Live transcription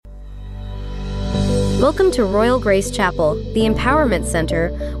Welcome to Royal Grace Chapel, the Empowerment Center,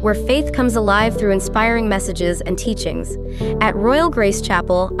 where faith comes alive through inspiring messages and teachings. At Royal Grace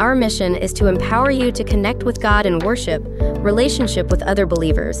Chapel, our mission is to empower you to connect with God in worship, relationship with other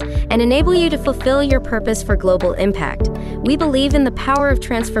believers, and enable you to fulfill your purpose for global impact. We believe in the power of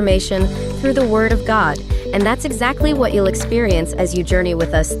transformation through the Word of God, and that's exactly what you'll experience as you journey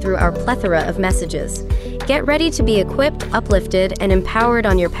with us through our plethora of messages. Get ready to be equipped, uplifted, and empowered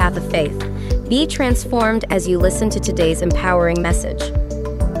on your path of faith. Be transformed as you listen to today's empowering message.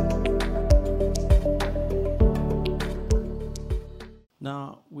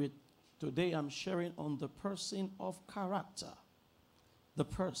 Now, today I'm sharing on the person of character. The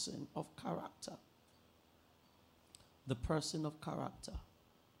person of character. The person of character.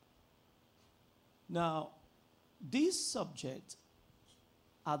 Now, these subjects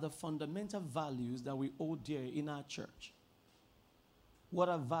are the fundamental values that we hold dear in our church. What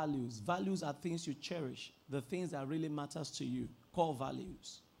are values? Values are things you cherish, the things that really matters to you, core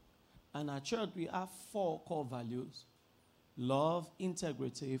values. And our church, we have 4 core values: love,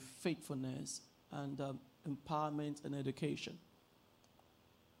 integrity, faithfulness, and empowerment and education.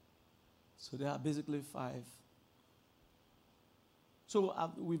 So there are basically 5. So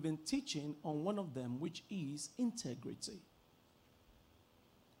we've been teaching on one of them, which is integrity.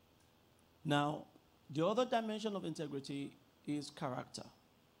 Now, the other dimension of integrity is character.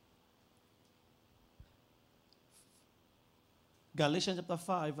 Galatians chapter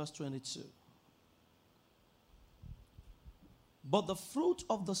 5, verse 22. But the fruit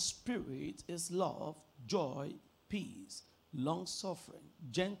of the Spirit is love, joy, peace, long-suffering,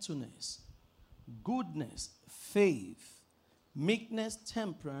 gentleness, goodness, faith, meekness,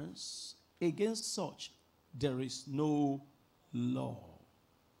 temperance. Against such there is no law.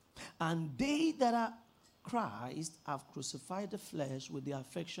 And they that are Christ have crucified the flesh with the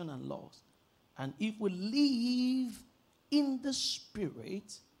affection and lust. And if we live in the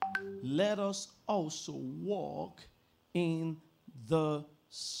Spirit, let us also walk in the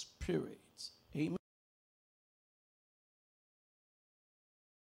Spirit. Amen.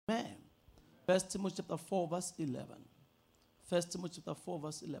 1 Timothy chapter 4, verse 11. 1 Timothy chapter 4,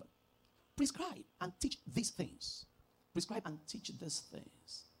 verse 11. Prescribe and teach these things. Prescribe and teach these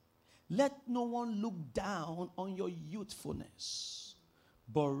things. Let no one look down on your youthfulness,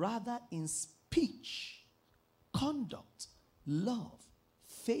 but rather in speech, conduct, love,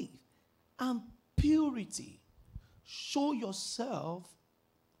 faith, and purity, show yourself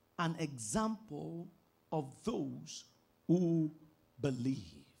an example of those who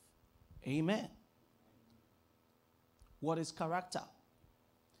believe. Amen. What is character?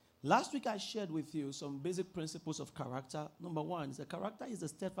 Last week I shared with you some basic principles of character. Number 1 is that character is a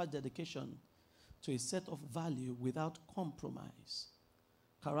steadfast dedication to a set of value without compromise.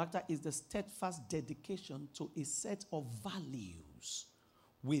 Character is the steadfast dedication to a set of values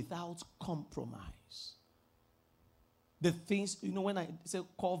without compromise. The things, when I say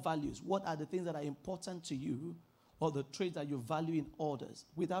core values, what are the things that are important to you or the traits that you value in others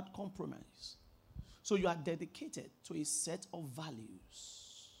without compromise? So you are dedicated to a set of values.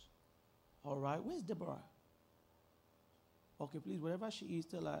 All right, where's Deborah? Okay, please, wherever she is,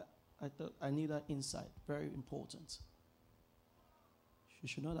 tell her I need her insight. Very important. She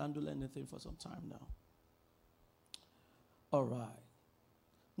should not handle anything for some time now. All right.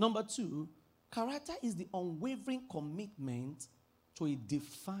 Number 2, character is the unwavering commitment to a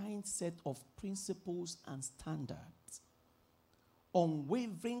defined set of principles and standards.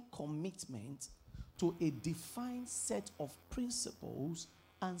 Unwavering commitment to a defined set of principles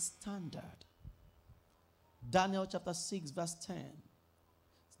and standard. Daniel chapter 6, verse 10.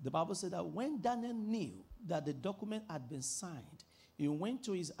 The Bible said that when Daniel knew that the document had been signed, he went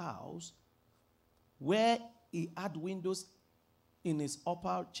to his house where he had windows in his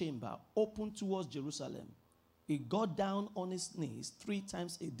upper chamber open towards Jerusalem. He got down on his knees 3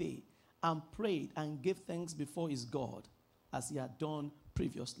 times a day and prayed and gave thanks before his God as he had done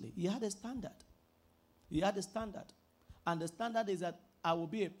previously. He had a standard. He had a standard. And the standard is that I will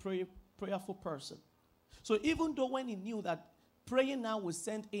be a prayerful person. So even though when he knew that praying now will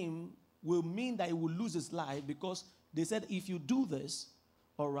send him, will mean that he will lose his life, because they said if you do this,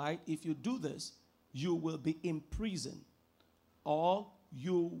 all right, if you do this, you will be imprisoned or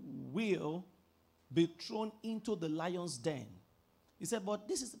you will be thrown into the lion's den. He said, but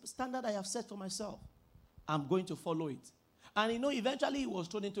this is the standard I have set for myself. I'm going to follow it. And eventually he was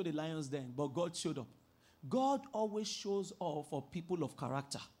thrown into the lion's den, but God showed up. God always shows up for people of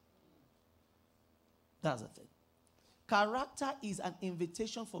character. That's the thing. Character is an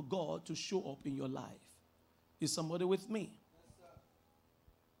invitation for God to show up in your life. Is somebody with me?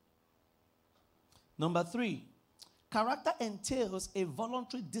 Yes, Number 3, character entails a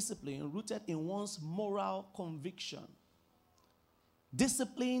voluntary discipline rooted in one's moral conviction.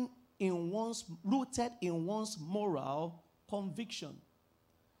 Discipline rooted in one's moral conviction.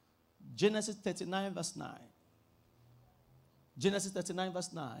 Genesis 39 verse 9. Genesis 39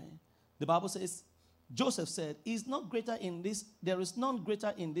 verse 9. The Bible says, Joseph said, there is none greater in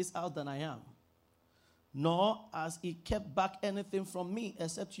this house than I am, nor has he kept back anything from me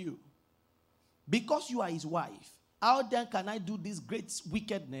except you. Because you are his wife, how then can I do this great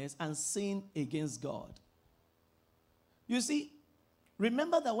wickedness and sin against God? You see,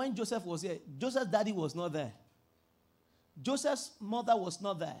 remember that when Joseph was here, Joseph's daddy was not there. Joseph's mother was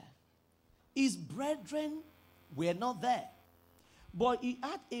not there. His brethren were not there. But he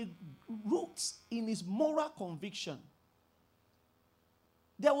had a root in his moral conviction.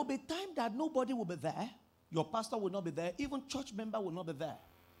 There will be time that nobody will be there. Your pastor will not be there. Even church member will not be there.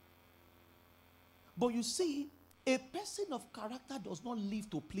 But you see, a person of character does not live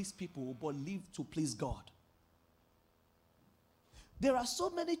to please people, but live to please God. There are so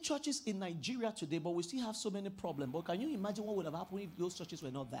many churches in Nigeria today, but we still have so many problems. But can you imagine what would have happened if those churches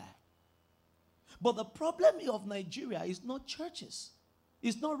were not there? But the problem of Nigeria is not churches.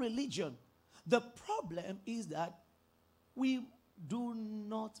 It's not religion. The problem is that we do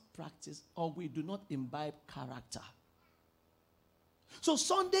not practice or we do not imbibe character. So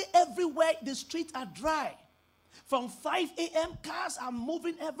Sunday, everywhere, the streets are dry. From 5 a.m., cars are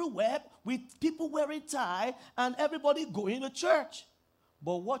moving everywhere with people wearing tie and everybody going to church.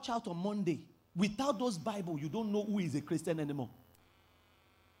 But watch out on Monday. Without those Bible, you don't know who is a Christian anymore.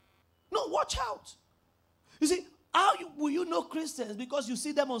 No, watch out. You see, will you know Christians? Because you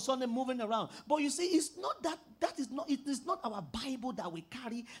see them on Sunday moving around. But you see, it's not it is not our Bible that we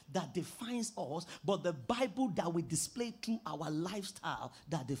carry that defines us, but the Bible that we display through our lifestyle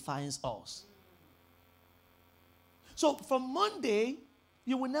that defines us. So from Monday,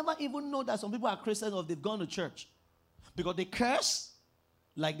 you will never even know that some people are Christians or they've gone to church. Because they curse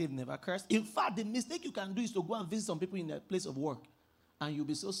like they've never cursed. In fact, the mistake you can do is to go and visit some people in their place of work. And you'll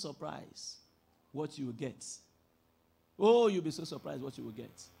be so surprised what you will get. Oh, you'll be so surprised what you will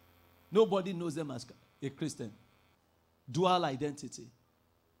get. Nobody knows them as a Christian. Dual identity.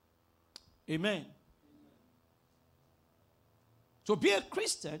 Amen. To be a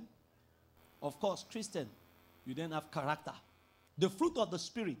Christian, of course, Christian, you then have character. The fruit of the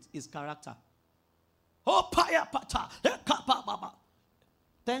Spirit is character. Oh, paya pata.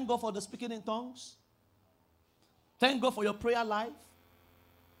 Thank God for the speaking in tongues. Thank God for your prayer life.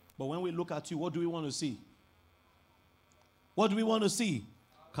 But when we look at you, what do we want to see? What do we want to see?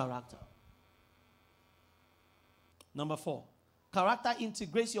 Character. Number 4. Character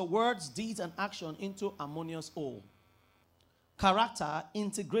integrates your words, deeds, and action into harmonious whole. Character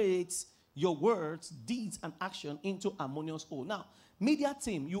integrates your words, deeds, and action into harmonious whole. Now, media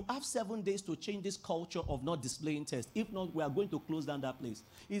team, you have 7 days to change this culture of not displaying tests. If not, we are going to close down that place.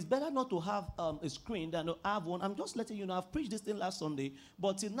 It's better not to have a screen than to have one. I'm just letting you know, I've preached this thing last Sunday,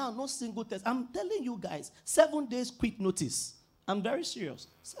 but till now, no single test. I'm telling you guys, 7 days quick notice. I'm very serious.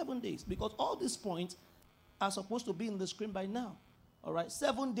 7 days, because all these points are supposed to be in the screen by now. All right,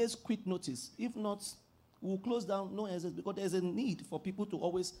 7 days quick notice. If not, we'll close down, no hesitation, because there's a need for people to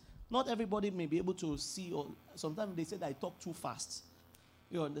always, not everybody may be able to see, or sometimes they say that I talk too fast.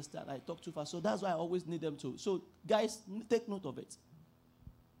 You understand? I talk too fast. So that's why I always need them to. So guys, take note of it.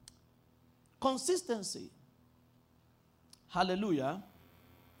 Consistency. Hallelujah.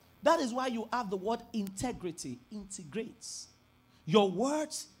 That is why you have the word integrity. Integrates. Your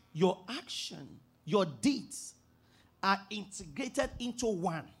words, your action, your deeds are integrated into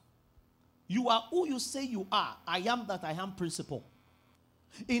one. You are who you say you are. I am that I am principle.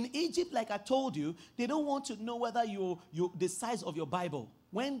 In Egypt, like I told you, they don't want to know whether you the size of your Bible.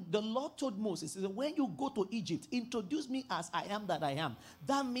 When the Lord told Moses, he said, when you go to Egypt, introduce me as I am that I am.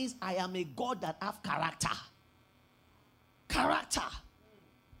 That means I am a God that have character. Character.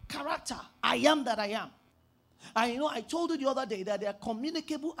 Character. I am that I am. And you know, I told you the other day that there are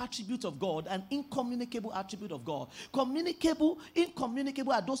communicable attributes of God and incommunicable attributes of God.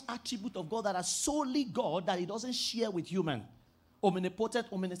 Incommunicable are those attributes of God that are solely God that he doesn't share with human. Omnipotent,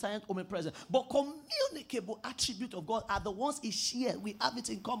 omniscient, omnipresent. But communicable attributes of God are the ones he shares. We have it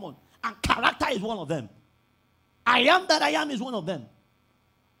in common. And character is one of them. I am that I am is one of them.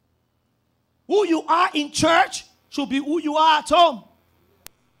 Who you are in church should be who you are at home.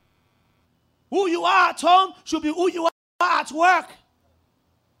 Who you are at home should be who you are at work.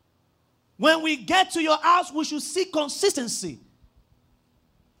 When we get to your house, we should see consistency.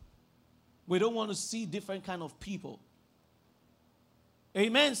 We don't want to see different kind of people.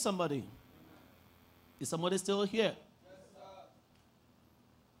 Amen, somebody. Is somebody still here?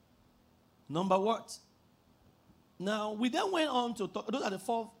 Number what? Now, we then went on to talk. Those are the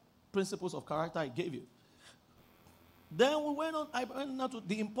 4 principles of character I gave you. Then I went on to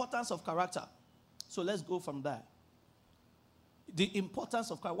the importance of character. So let's go from there. The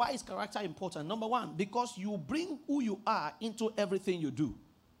importance of character. Why is character important? Number 1, because you bring who you are into everything you do.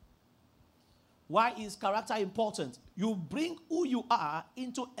 Why is character important? You bring who you are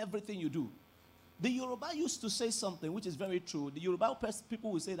into everything you do. The Yoruba used to say something which is very true. The Yoruba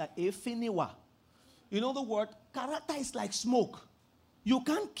people will say that efiniwa. You know the word? Character is like smoke. You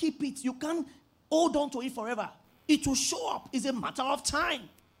can't keep it. You can't hold on to it forever. It will show up. It's a matter of time.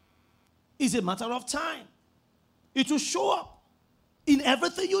 It's a matter of time. It will show up in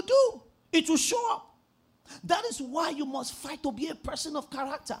everything you do. It will show up. That is why you must fight to be a person of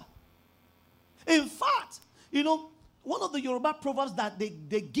character. In fact, you know, one of the Yoruba proverbs that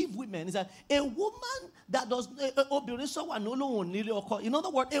they give women is that a woman that does, in other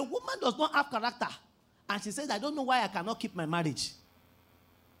words, a woman does not have character. And she says, I don't know why I cannot keep my marriage.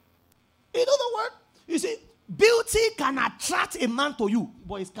 In other words, you see, beauty can attract a man to you,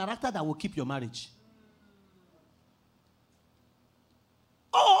 but it's character that will keep your marriage.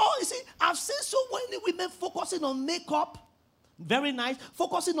 Oh, you see, I've seen so many women focusing on makeup. Very nice.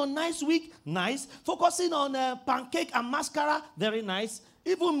 Focusing on nice wig, nice. Focusing on pancake and mascara, very nice.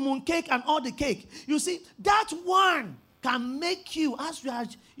 Even mooncake and all the cake. You see, that one can make you, as you are,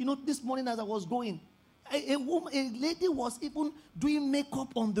 you know, this morning as I was going, a lady was even doing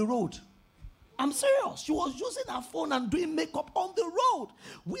makeup on the road. I'm serious. She was using her phone and doing makeup on the road.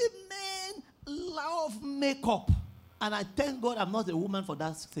 Women love makeup. And I thank God I'm not a woman for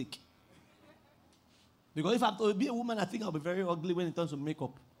that sake. Because if I'm to be a woman, I think I'll be very ugly when it comes to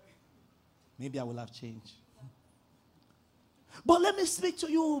makeup. Maybe I will have changed. But let me speak to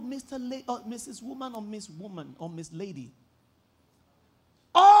you, Mrs. Woman or Miss Woman or Miss Lady.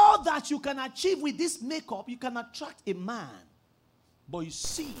 All that you can achieve with this makeup, you can attract a man. But you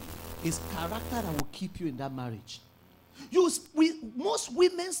see, it's character that will keep you in that marriage. Most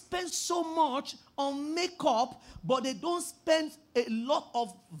women spend so much on makeup, but they don't spend a lot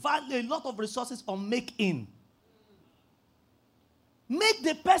of value, a lot of resources on make-in. Make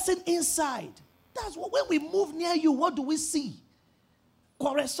the person inside. That's what, when we move near you, what do we see?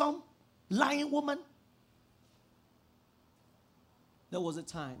 Quarrelsome, lying woman. There was a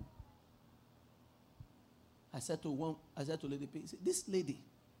time I said to Lady P, this lady,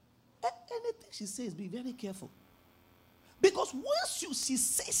 anything she says, be very careful. Because once she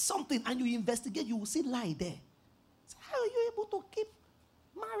says something and you investigate, you will see lie there. So how are you able to keep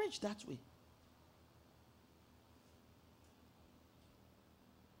marriage that way?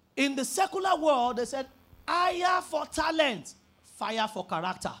 In the secular world, they said, hire for talent, fire for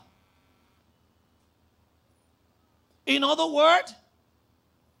character. In other words,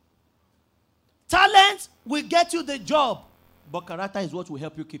 talent will get you the job, but character is what will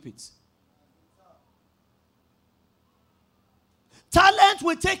help you keep it. Talent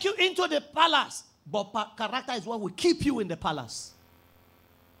will take you into the palace, but character is what will keep you in the palace.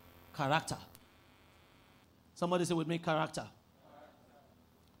 Character. Somebody say with me, character.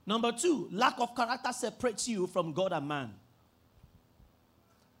 Number 2, lack of character separates you from God and man.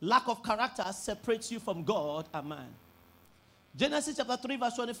 Lack of character separates you from God and man. Genesis chapter 3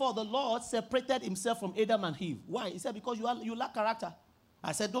 verse 24, the Lord separated himself from Adam and Eve. Why? He said, because you lack character.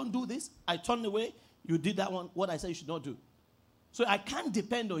 I said, don't do this. I turned away. You did that one, what I said you should not do. So I can't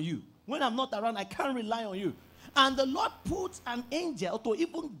depend on you. When I'm not around, I can't rely on you. And the Lord put an angel to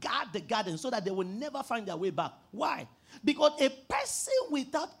even guard the garden so that they will never find their way back. Why? Because a person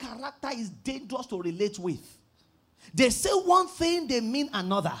without character is dangerous to relate with. They say one thing, they mean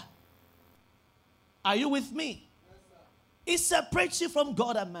another. Are you with me? It separates you from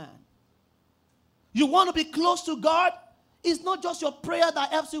God and man. You want to be close to God? It's not just your prayer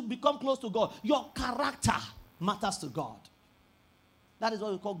that helps you become close to God. Your character matters to God. That is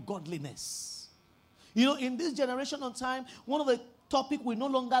what we call godliness. You know, in this generation of time, one of the topics we no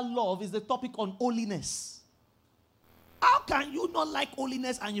longer love is the topic on holiness. How can you not like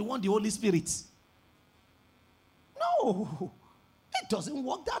holiness and you want the Holy Spirit? No, it doesn't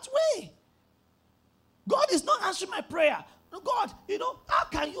work that way. God is not answering my prayer. God, you know, how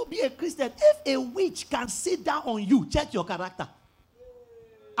can you be a Christian if a witch can sit down on you? Check your character.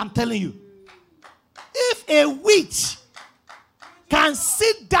 I'm telling you. If a witch can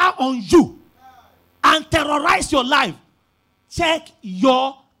sit down on you and terrorize your life, check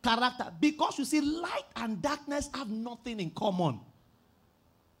your character. Because you see, light and darkness have nothing in common.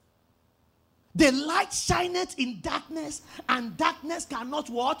 The light shineth in darkness, and darkness cannot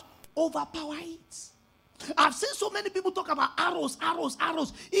what? Overpower it. I've seen so many people talk about arrows, arrows,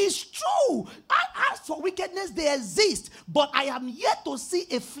 arrows. It's true. As for wickedness, they exist. But I am yet to see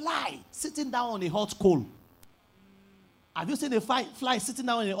a fly sitting down on a hot coal. Have you seen a fly sitting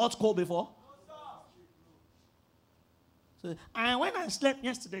down on a hot coal before? So, and when I slept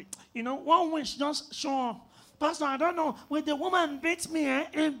yesterday, one wish just shone. Pastor, I don't know. When the woman beats me,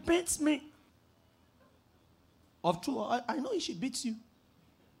 it beats me. Of true, I know she beats you.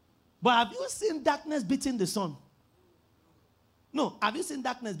 But have you seen darkness beating the sun? No. Have you seen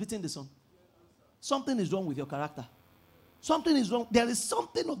darkness beating the sun? Something is wrong with your character. Something is wrong. There is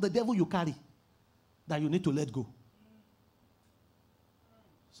something of the devil you carry that you need to let go.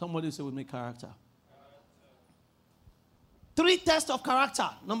 Somebody say with me, character. 3 tests of character.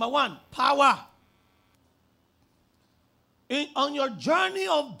 Number 1, power. On your journey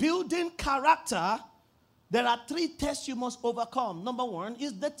of building character, there are 3 tests you must overcome. Number 1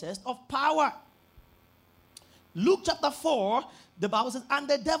 is the test of power. Luke chapter 4, the Bible says, and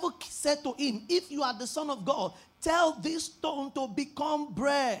the devil said to him, if you are the Son of God, tell this stone to become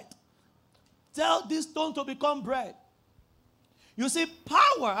bread. Tell this stone to become bread. You see,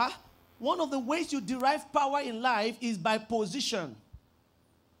 power, one of the ways you derive power in life is by position.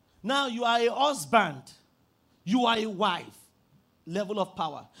 Now, you are a husband. You are a wife. Level of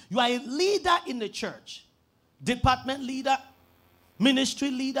power. You are a leader in the church. Department leader,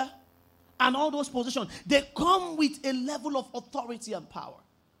 ministry leader, and all those positions. They come with a level of authority and power.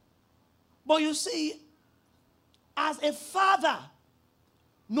 But you see, as a father,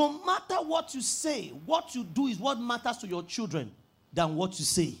 no matter what you say, what you do is what matters to your children than what you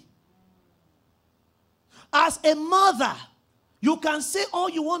say. As a mother, you can say all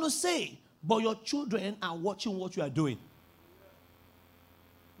you want to say, but your children are watching what you are doing.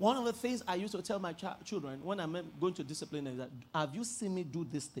 One of the things I used to tell my children when I'm going to discipline them is that, have you seen me do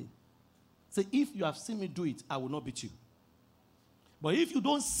this thing? Say, if you have seen me do it, I will not beat you. But if you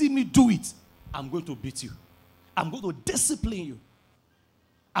don't see me do it, I'm going to beat you. I'm going to discipline you.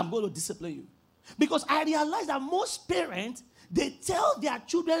 I'm going to discipline you. Because I realize that most parents, they tell their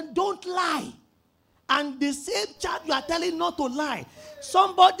children, don't lie. And the same child you are telling not to lie.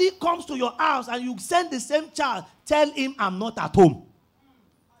 Somebody comes to your house and you send the same child, tell him I'm not at home.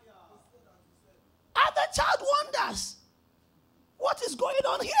 And the child wonders, what is going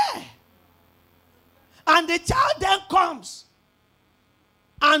on here? And the child then comes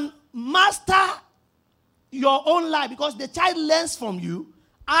and master your own lie, because the child learns from you,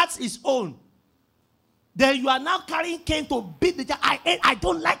 adds his own. Then you are now carrying cane to beat the child. I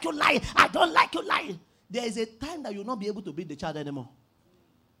don't like you lying. I don't like you lying. There is a time that you'll not be able to beat the child anymore.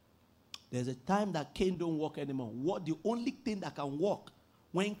 There's a time that cane don't work anymore. The only thing that can work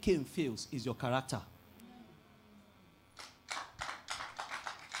when cane fails is your character.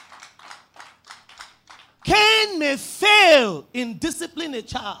 Cane may fail in disciplining a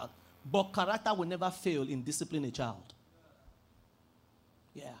child, but character will never fail in disciplining a child.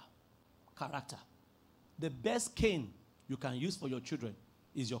 Yeah, character. The best cane you can use for your children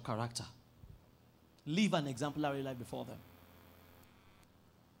is your character. Live an exemplary life before them.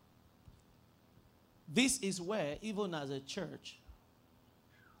 This is where, even as a church,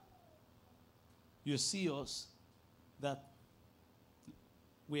 you see us that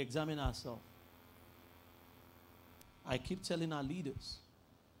we examine ourselves. I keep telling our leaders,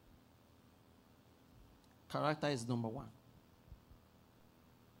 character is number 1.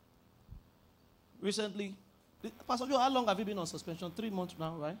 Recently, Pastor Joe, how long have you been on suspension? 3 months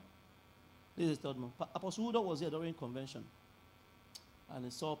now, right? This is the 3rd month. Apostle Udo was here during convention. And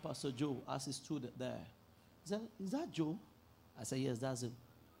he saw Pastor Joe as he stood there. He said, is that Joe? I said, yes, that's him.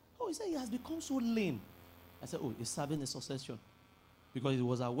 Oh, he said, he has become so lean. I said, oh, he's serving a succession. Because he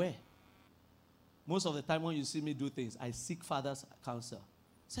was aware. Most of the time when you see me do things, I seek father's counsel. I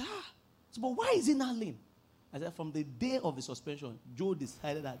said, so, but why is he not lean? I said, from the day of the suspension, Joe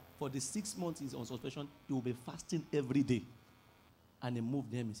decided that for the 6 months he's on suspension, he will be fasting every day. And he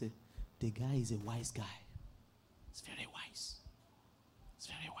moved him. He said, the guy is a wise guy. He's very wise. He's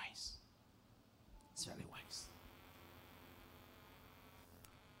very wise. He's very wise.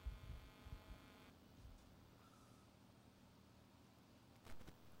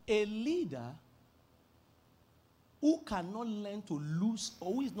 A leader who cannot learn to lose,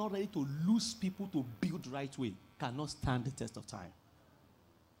 or who is not ready to lose people to build right way, cannot stand the test of time.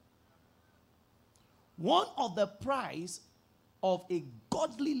 One of the prize of a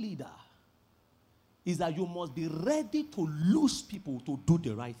godly leader is that you must be ready to lose people to do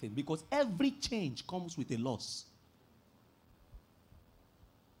the right thing, because every change comes with a loss.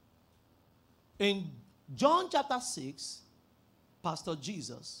 In John chapter 6, Pastor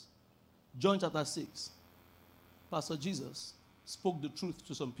Jesus, John chapter 6, Pastor Jesus spoke the truth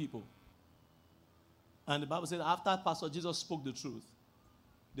to some people. And the Bible said after Pastor Jesus spoke the truth,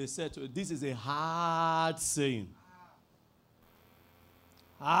 they said to him, this is a hard saying.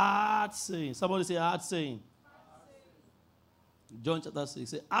 Hard saying. Somebody say hard saying. John chapter 6.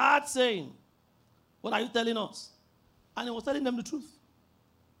 Say, hard saying. What are you telling us? And he was telling them the truth.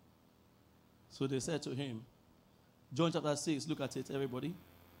 So they said to him, John chapter 6, look at it, everybody.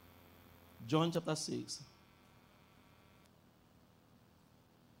 John chapter 6.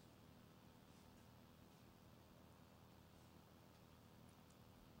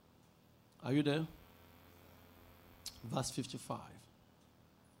 Are you there? Verse 55.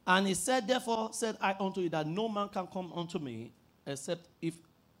 And he said, therefore said I unto you that no man can come unto me except if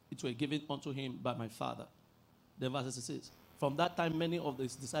it were given unto him by my Father. Then verse 66. From that time many of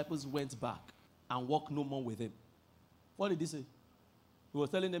his disciples went back and walked no more with him. What did he say? He was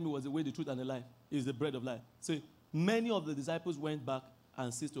telling them he was the way, the truth, and the life. He is the bread of life. So many of the disciples went back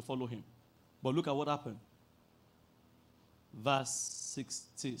and ceased to follow him. But look at what happened. Verse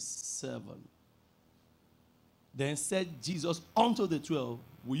 67. Then said Jesus unto the 12,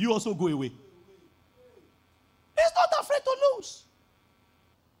 will you also go away? He's not afraid to lose.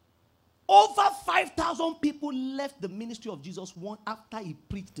 Over 5,000 people left the ministry of Jesus one after he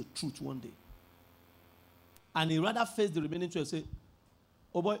preached the truth one day. And he rather faced the remaining 12 and say,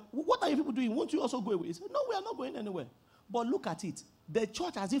 oh boy, what are you people doing? Won't you also go away? He said, no, we are not going anywhere. But look at it. The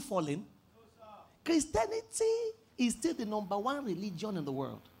church, has it fallen? No, Christianity is still the number one religion in the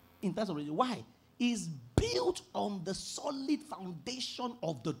world. In terms of religion. Why? It's built on the solid foundation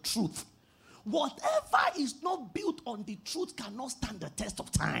of the truth. Whatever is not built on the truth cannot stand the test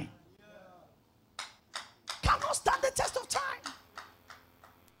of time. Cannot stand the test of time.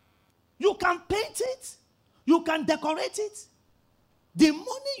 You can paint it. You can decorate it. The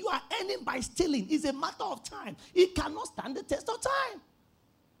money you are earning by stealing is a matter of time. It cannot stand the test of time.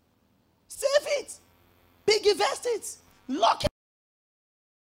 Save it. Piggyvest it. Lock it.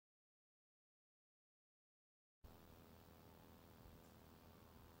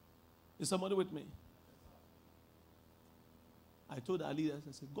 Is somebody with me? I told our leaders,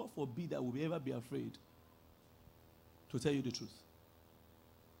 I said, God forbid that we ever be afraid to tell you the truth.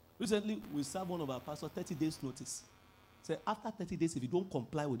 Recently, we served one of our pastors 30 days notice. Said, after 30 days, if you don't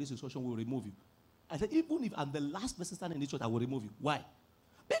comply with this instruction, we'll remove you. I said, even if I'm the last person standing in the church, I will remove you. Why?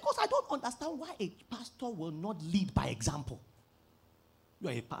 Because I don't understand why a pastor will not lead by example. You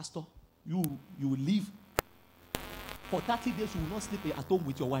are a pastor. You will live. For 30 days, you will not sleep at home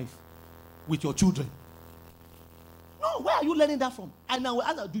with your wife, with your children. No, where are you learning that from? And I will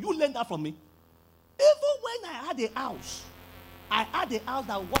ask, do you learn that from me? Even when I had a house that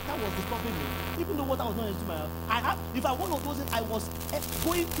water was disturbing me. Even though water was not into my house. If I one of those things, I was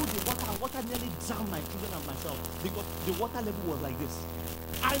going through the water, and water nearly drowned my children and myself because the water level was like this.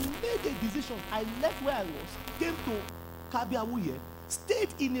 I made a decision. I left where I was, came to Kabiawuye, stayed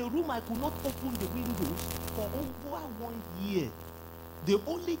in a room I could not open the windows for over 1 year. The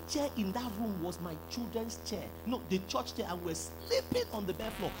only chair in that room was my children's chair. No, the church chair, and we're sleeping on the bare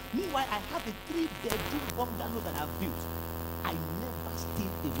floor. Meanwhile, I have a 3-bedroom bungalow that I've built. I never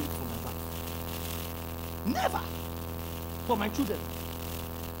stayed away from my wife. Never. For my children.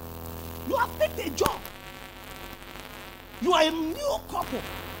 You have picked a job. You are a new couple.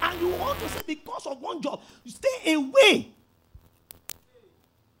 And you want to say because of one job, you stay away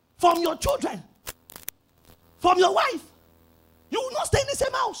from your children. From your wife. You will not stay in the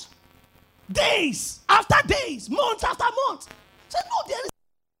same house. Days after days, months after months. Say, no, there is.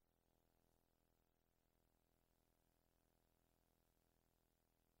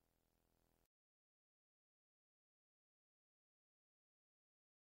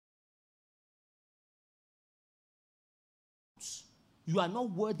 You are not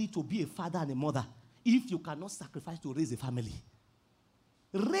worthy to be a father and a mother if you cannot sacrifice to raise a family.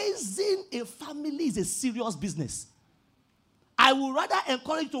 Raising a family is a serious business. I would rather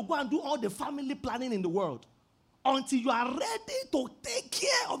encourage you to go and do all the family planning in the world until you are ready to take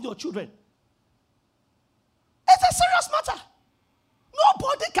care of your children. It's a serious matter.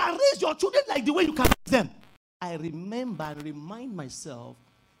 Nobody can raise your children like the way you can raise them. I remember and remind myself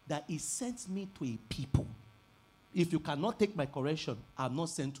that he sent me to a people. If you cannot take my correction, I'm not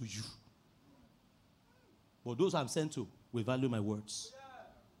sent to you. But those I'm sent to will value my words.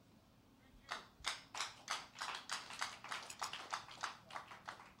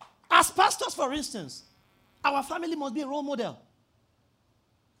 As pastors, for instance, our family must be a role model.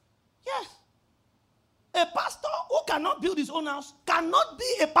 Yes. A pastor who cannot build his own house cannot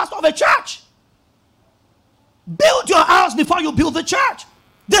be a pastor of a church. Build your house before you build the church.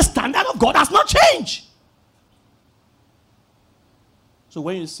 The standard of God has not changed. So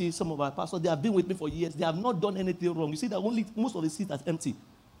when you see some of our pastors, they have been with me for years. They have not done anything wrong. You see that only most of the seats are empty.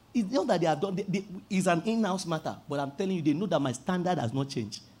 It's not that they have done. It's an in-house matter. But I'm telling you, they know that my standard has not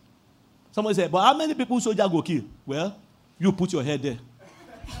changed. Somebody said, but how many people soldier go kill? Well, you put your head there.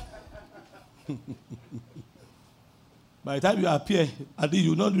 By the time you appear, I think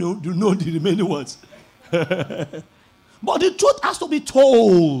you know the remaining ones. But the truth has to be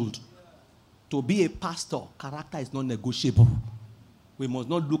told. To be a pastor, character is not negotiable. We must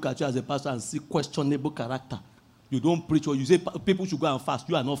not look at you as a pastor and see questionable character. You don't preach or you say people should go and fast.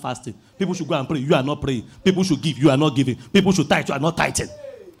 You are not fasting. People should go and pray. You are not praying. People should give. You are not giving. People should tithe. You are not tithing.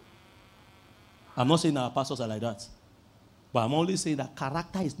 I'm not saying our pastors are like that. But I'm only saying that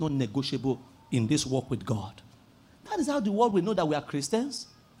character is not negotiable in this walk with God. That is how the world will know that we are Christians.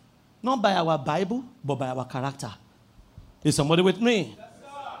 Not by our Bible, but by our character. Is somebody with me? Yes,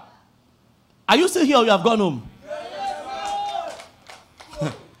 are you still here or you have gone home?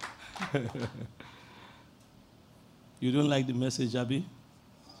 Yes, you don't like the message, Abby?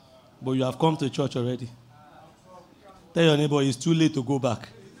 But you have come to church already. Tell your neighbor it's too late to go back.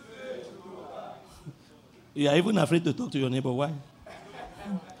 You are even afraid to talk to your neighbor. Why?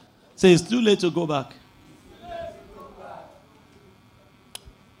 Say it's too late to go back.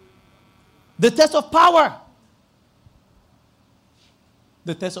 The test of power.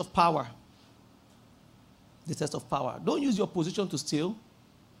 The test of power. The test of power. Don't use your position to steal.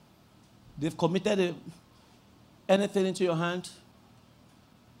 They've committed anything into your hand.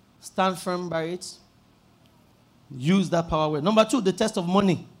 Stand firm by it. Use that power well. Number 2, the test of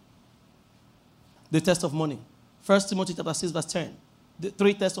money. The test of money. 1 Timothy chapter 6 verse 10. The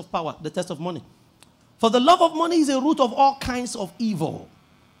 3 tests of power. The test of money. For the love of money is a root of all kinds of evil.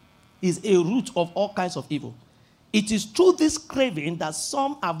 Is a root of all kinds of evil. It is through this craving that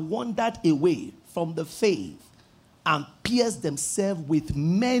some have wandered away from the faith and pierced themselves with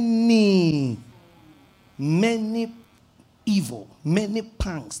many evil, many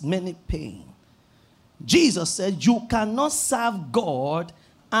pangs, many pain. Jesus said, you cannot serve God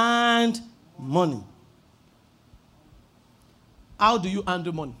and money. How do you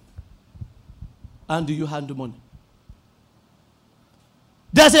handle money? How do you handle money?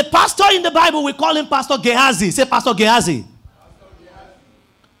 There's a pastor in the Bible, we call him Pastor Gehazi. Say Pastor Gehazi.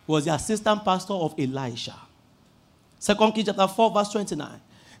 Was the assistant pastor of Elisha. 2 Kings chapter 4 verse 29.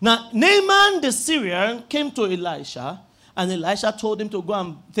 Now, Naaman the Syrian came to Elisha, and Elisha told him to go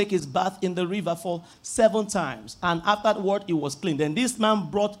and take his bath in the river for 7 times. And afterward, he was clean. Then this man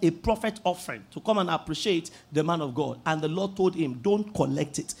brought a prophet offering to come and appreciate the man of God. And the Lord told him, don't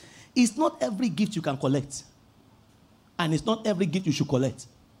collect it. It's not every gift you can collect. And it's not every gift you should collect.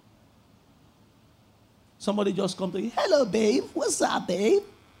 Somebody just come to you, hello, babe. What's up, babe?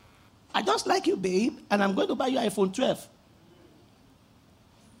 I just like you, babe. And I'm going to buy you iPhone 12.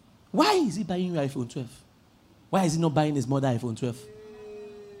 Why is he buying you iPhone 12? Why is he not buying his mother iPhone 12?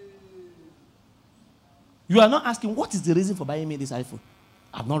 You are not asking, what is the reason for buying me this iPhone?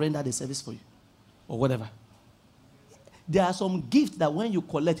 I've not rendered a service for you. Or whatever. There are some gifts that when you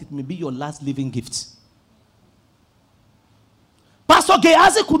collect, it may be your last living gift. Pastor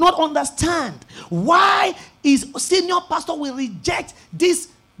Gehazi could not understand why his senior pastor will reject these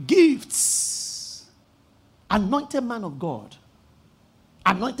gifts. Anointed man of God.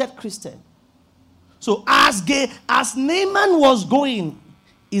 Anointed Christian. So as Naaman was going,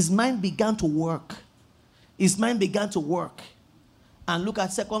 his mind began to work. His mind began to work. And look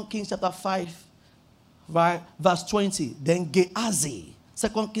at 2 Kings chapter 5, verse 20. Then Gehazi,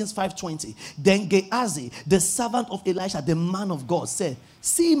 2 Kings 5:20. Then Gehazi, the servant of Elisha, the man of God, said,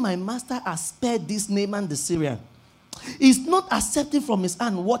 see, my master has spared this Naaman the Syrian. He's not accepting from his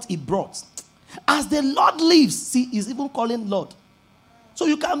hand what he brought. As the Lord lives, see, he's even calling Lord. So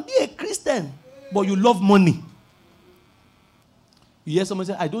you can be a Christian, but you love money. You hear someone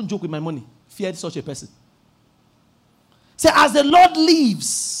say, I don't joke with my money. Fear such a person. Say, as the Lord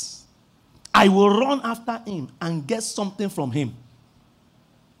lives, I will run after him and get something from him.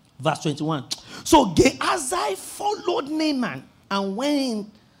 Verse 21. So Gehazi followed Naaman, and when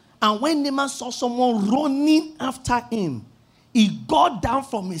Naaman saw someone running after him, he got down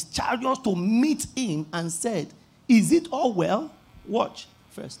from his chariot to meet him and said, is it all well? Watch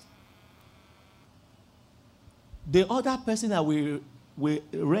first. The other person that we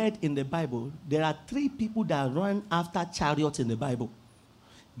read in the Bible, there are 3 people that run after chariots in the Bible.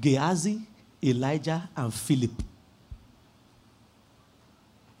 Gehazi, Elijah, and Philip.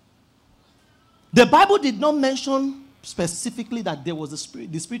 The Bible did not mention specifically that there was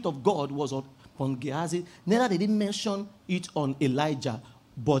the Spirit of God was on Gehazi. Neither did it mention it on Elijah,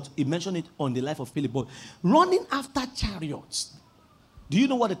 but it mentioned it on the life of Philip. But running after chariots, Do you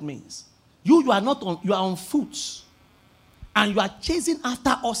know what it means? You are not on, you are on foot. And you are chasing after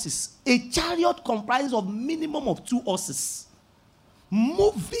horses. A chariot comprises of minimum of 2 horses.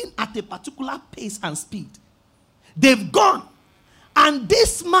 Moving at a particular pace and speed. They've gone. And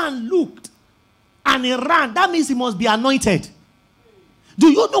this man looked. And he ran. That means he must be anointed. Do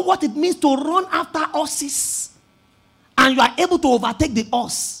you know what it means to run after horses? And you are able to overtake the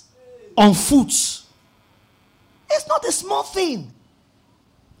horse on foot. It's not a small thing.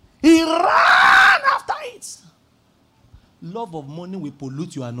 He ran after it. Love of money will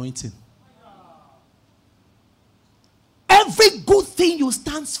pollute your anointing. Every good thing you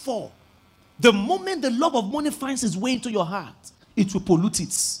stand for, the moment the love of money finds its way into your heart, it will pollute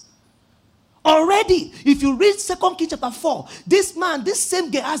it. Already, if you read 2 Kings chapter 4, this man, this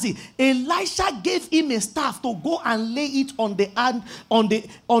same Gehazi, Elisha gave him a staff to go and lay it on the hand,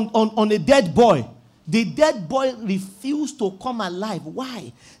 on a dead boy. The dead boy refused to come alive.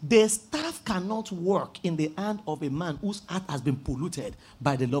 Why? The staff cannot work in the hand of a man whose heart has been polluted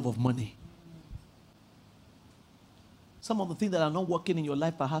by the love of money. Some of the things that are not working in your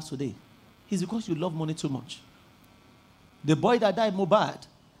life perhaps today is because you love money too much. The boy that died, Mohbad,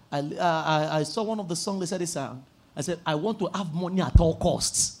 I saw one of the songs, they said this sound. I said, I want to have money at all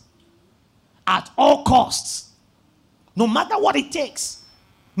costs. At all costs. No matter what it takes.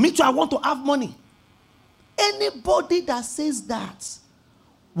 Me too, I want to have money. Anybody that says that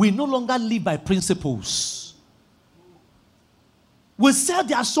will no longer live by principles. Will sell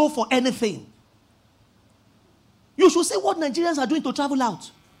their soul for anything. You should see what Nigerians are doing to travel out.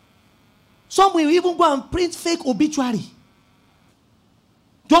 Some will even go and print fake obituary.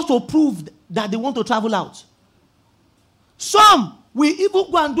 Just to prove that they want to travel out. Some will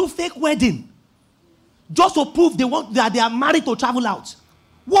even go and do fake wedding. Just to prove that they are married to travel out.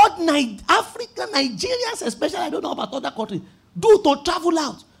 What African Nigerians, especially, I don't know about other countries, do to travel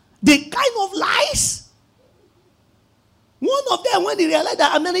out. The kind of lies. One of them, when he realized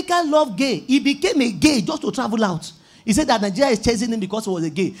that America loved gay, he became a gay just to travel out. He said that Nigeria is chasing him because he was a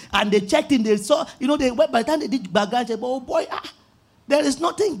gay. And they checked him, they saw, they went, by the time they did background check, oh boy, there is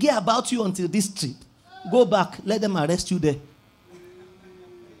nothing gay about you until this trip. Go back, let them arrest you there.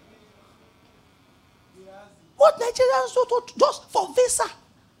 What Nigerians do just for visa.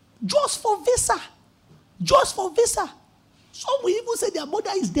 Just for visa. Just for visa. Some will even say their mother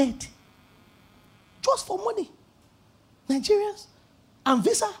is dead. Just for money. Nigerians. And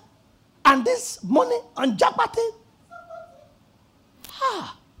visa. And this money. And Jabate.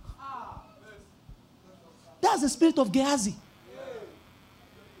 That's the spirit of Gehazi.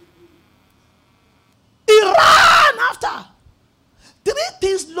 He ran after. 3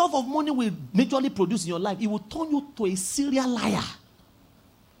 things love of money will majorly produce in your life. It will turn you to a serial liar.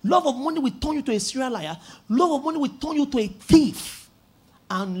 Love of money will turn you to a serial liar. Love of money will turn you to a thief.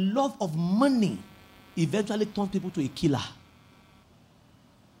 And love of money eventually turns people to a killer.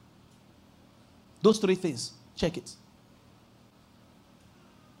 Those 3 things. Check it.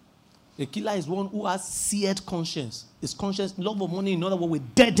 A killer is one who has seared conscience. His conscience, love of money, in other words, will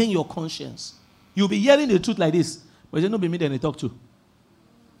deaden your conscience. You'll be hearing the truth like this, but it will not be me that they talk to.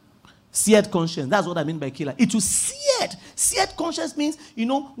 Seared conscience. That's what I mean by killer. It will seared. Seared conscience means,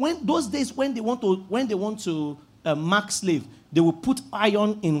 when those days when they want to mark slave, they will put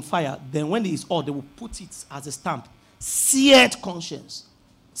iron in fire. Then when it is hot, they will put it as a stamp. Seared conscience.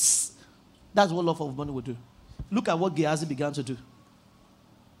 That's what love of money will do. Look at what Gehazi began to do.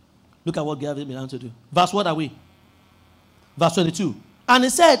 Look at what Gehazi began to do. Verse what are we? Verse 22. And he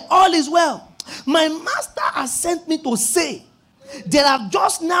said, all is well. My master has sent me to say, there have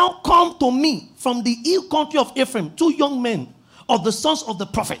just now come to me from the hill country of Ephraim 2 young men of the sons of the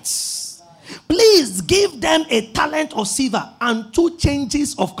prophets. Please give them a talent of silver and 2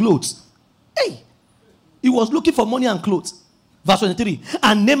 changes of clothes. Hey, he was looking for money and clothes. Verse 23.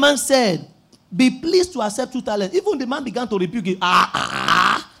 And Naaman said, be pleased to accept 2 talents. Even the man began to rebuke him.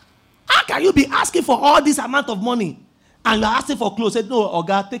 How can you be asking for all this amount of money and you're asking for clothes? He said, no,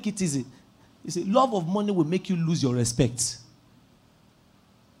 Oga, take it easy. He said, love of money will make you lose your respect.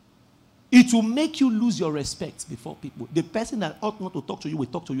 It will make you lose your respect before people. The person that ought not to talk to you will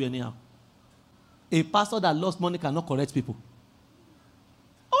talk to you anyhow. A pastor that lost money cannot correct people.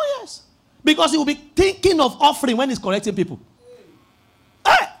 Oh, yes. Because he will be thinking of offering when he's correcting people.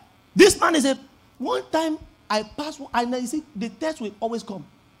 Hey, this man is one time I passed, and you see, the test will always come.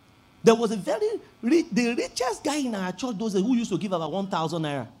 There was the richest guy in our church those days who used to give about 1,000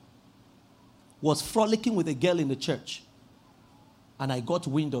 naira. Was frolicking with a girl in the church. And I got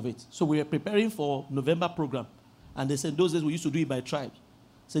wind of it. So we were preparing for November program. And they said those days we used to do it by tribes.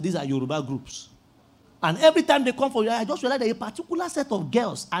 So these are Yoruba groups. And every time they come for rehearsal, I just realize that a particular set of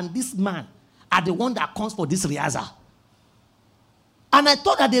girls and this man are the one that comes for this rehearsal. And I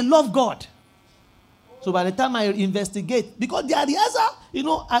thought that they love God. So by the time I investigate, because their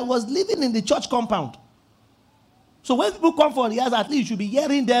rehearsal, I was living in the church compound. So when people come for rehearsal, at least you should be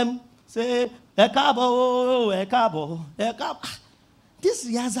hearing them say, Ekabo, Ekabo, Ekabo. This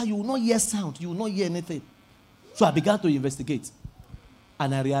rehearsal, you will not hear sound. You will not hear anything. So I began to investigate.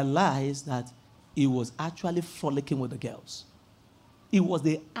 And I realized that he was actually frolicking with the girls. He was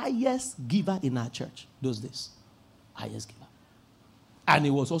the highest giver in our church those days. Highest giver. And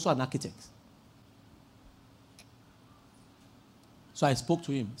he was also an architect. So I spoke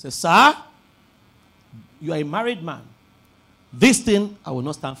to him. I said, sir, you are a married man. This thing, I will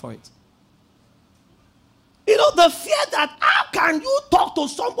not stand for it. The fear that how can you talk to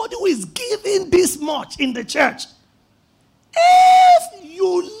somebody who is giving this much in the church? If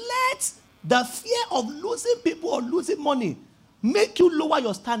you let the fear of losing people or losing money make you lower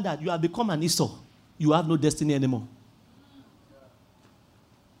your standard, you have become an Esau. You have no destiny anymore.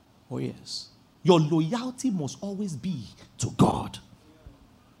 Oh yes. Your loyalty must always be to God.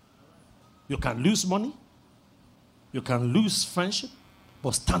 You can lose money. You can lose friendship.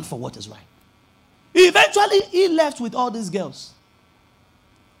 But stand for what is right. Eventually, he left with all these girls.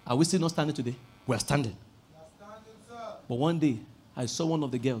 Are we still not standing today? We are standing. But one day, I saw one of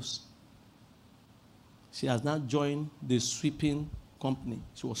the girls. She has now joined the sweeping company.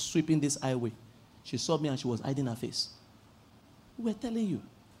 She was sweeping this highway. She saw me and she was hiding her face. We're telling you.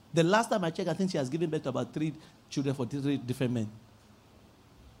 The last time I checked, I think she has given birth to about 3 children for 3 different men.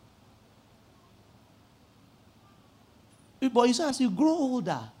 But you say, as you grow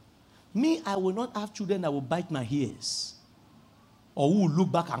older, me, I will not have children that will bite my ears or who will look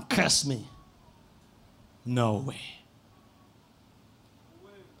back and curse me. No way.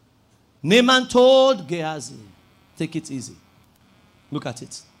 Naaman told Gehazi, take it easy. Look at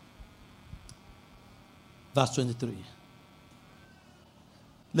it. Verse 23.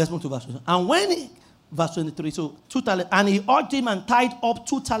 Let's move to verse 23. And when verse 23, so 2 talents, and he urged him and tied up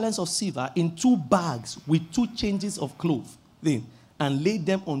 2 talents of silver in 2 bags with 2 changes of clothing, and laid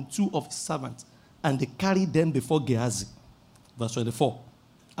them on 2 of his servants, and they carried them before Gehazi. Verse 24.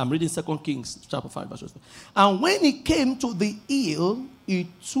 I'm reading 2 Kings chapter 5, verse 24. And when he came to the hill, he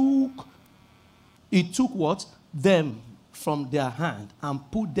took what? Them from their hand and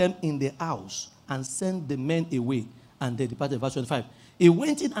put them in the house and sent the men away, and they departed. Verse 25. He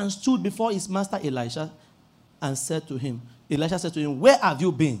went in and stood before his master Elisha and said to him, Elisha said to him, where have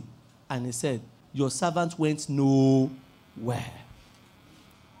you been? And he said, your servant went nowhere.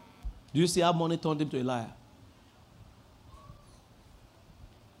 Do you see how money turned him to a liar?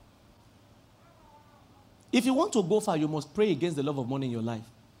 If you want to go far, you must pray against the love of money in your life.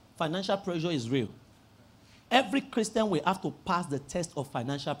 Financial pressure is real. Every Christian will have to pass the test of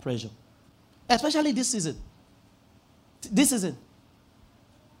financial pressure. Especially this season. This season.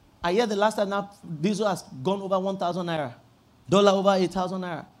 I hear the last time now, diesel has gone over 1,000 naira. Dollar over 8,000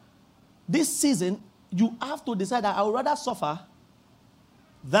 naira. This season, you have to decide that I would rather suffer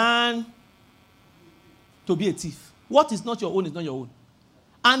than to be a thief. What is not your own is not your own.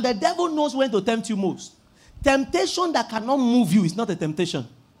 And the devil knows when to tempt you most. Temptation that cannot move you is not a temptation.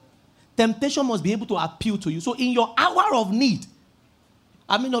 Temptation must be able to appeal to you. So in your hour of need,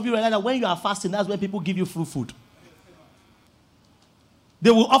 how many of you realize that when you are fasting, that's when people give you free food? They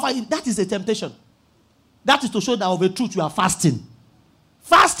will offer you. That is a temptation. That is to show that of a truth you are fasting.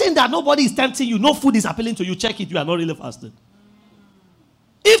 Fasting that nobody is tempting you, no food is appealing to you, check it, you are not really fasting.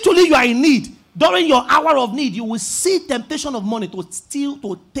 If truly you are in need, during your hour of need, you will see temptation of money to steal,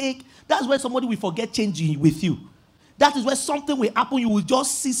 to take. That's where somebody will forget changing with you. That is where something will happen. You will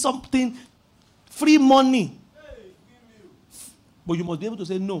just see something, free money. But you must be able to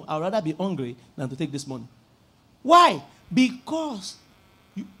say, no, I'd rather be hungry than to take this money. Why? Because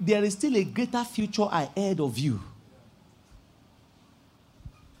there is still a greater future ahead of you.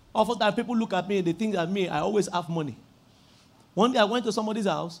 Often people look at me and they think that me, I always have money. One day I went to somebody's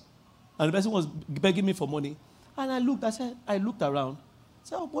house and the person was begging me for money. And I looked around. I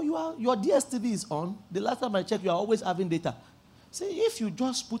said, oh, but your DSTV is on. The last time I checked, you are always having data. Say, if you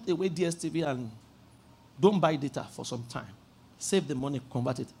just put away DSTV and don't buy data for some time, save the money,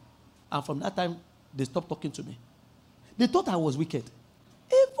 convert it. And from that time, they stopped talking to me. They thought I was wicked.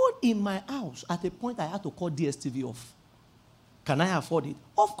 Even in my house, at a point I had to call DSTV off. Can I afford it?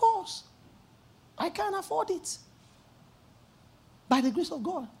 Of course. I can afford it. By the grace of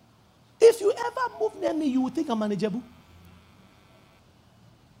God. If you ever move near me, you will think I'm manageable.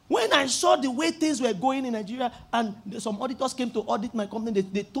 When I saw the way things were going in Nigeria, and some auditors came to audit my company,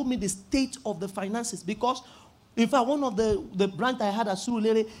 they told me the state of the finances. Because, in fact, one of the branch I had at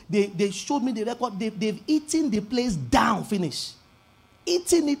Surulere, they showed me the record. They've eaten the place down, finish.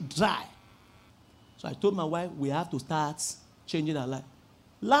 Eating it dry. So I told my wife, we have to start changing our life.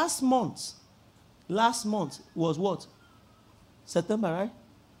 Last month was what? September, right?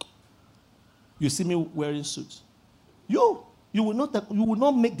 You see me wearing suits. You will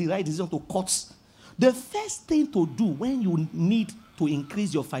not make the right decision to cut. The first thing to do when you need to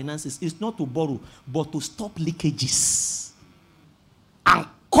increase your finances is not to borrow, but to stop leakages and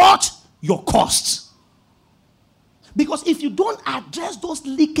cut your costs. Because if you don't address those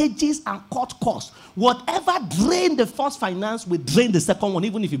leakages and cut costs, whatever drain the first finance will drain the second one,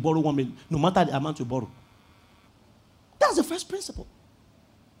 even if you borrow 1 million, no matter the amount you borrow. That's the first principle.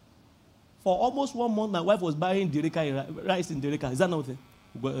 For almost 1 month, my wife was buying Dereka, rice in Dereka. Is that not the thing?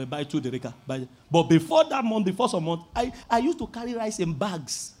 Buy 2 Dereka. But before that month, before some month, I used to carry rice in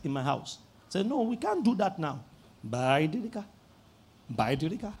bags in my house. I said, no, we can't do that now. Buy Dereka. Buy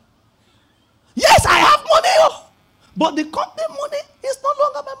Dereka. Yes, I have money. Oh. But the company money is no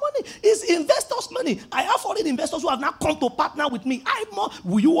longer my money. It's investors' money. I have foreign investors who have now come to partner with me.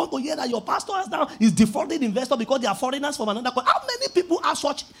 Will you want to hear that your pastor has now is defrauding investors because they are foreigners from another country? How many people have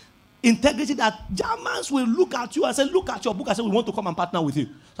such integrity that Germans will look at you and say, look at your book and say, we want to come and partner with you?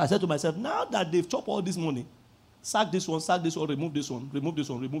 So I said to myself, now that they've chopped all this money, sack this one, remove this one, remove this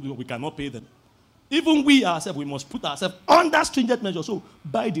one, remove this one, we cannot pay them. Even we ourselves, we must put ourselves under stringent measures. So,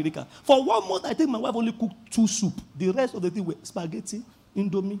 buy Dereka. For 1 month, I think my wife only cooked 2 soup. The rest of the thing were spaghetti,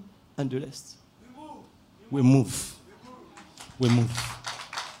 indomie, and the rest. We move.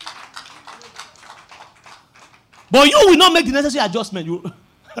 But you will not make the necessary adjustment. People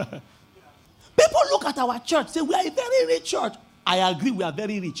look at our church, say, we are a very rich church. I agree, we are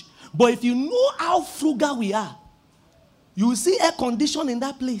very rich. But if you know how frugal we are, you will see air condition in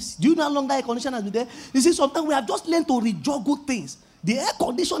that place. Do you know how long that air condition has been there? You see, sometimes we have just learned to rejuggle things. The air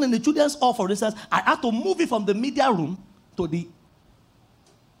condition in the children's hall, for instance, I had to move it from the media room to the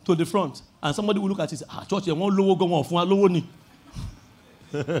front. And somebody will look at it and say, church, you want low go on for low ni.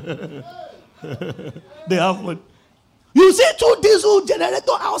 They have one. You see 2 diesel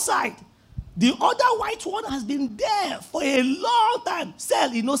generator outside. The other white one has been there for a long time. Sell,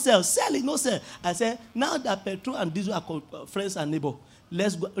 no sell. I said, now that petrol and diesel are friends and neighbor,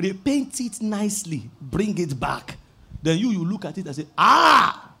 let's go, repaint it nicely, bring it back. Then you look at it and say,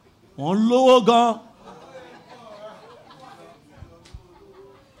 on low gun.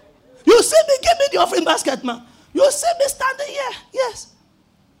 You see me, give me the offering basket, man. You see me standing here, yes.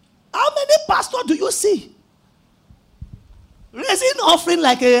 How many pastors do you see raising offering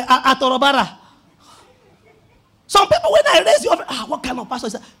like a Torobara? Some people, when I raise the offering, what kind of pastor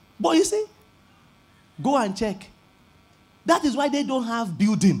is that? But you see, go and check. That is why they don't have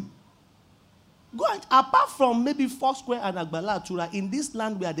building. Go and, apart from maybe Foursquare and Agbala Atura, in this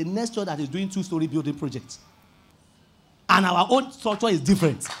land we are the next church that is doing 2-story building projects. And our own structure is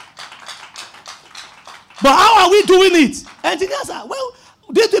different. But how are we doing it? Engineers are, well,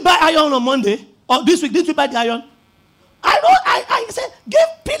 did we buy iron on Monday? Or this week, did we buy the iron? I said, give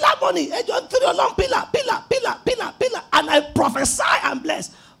pillar money. Pillar. And I prophesy and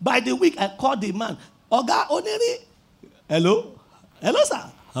bless. By the week, I called the man. Oga Oneri. Hello? Hello, sir.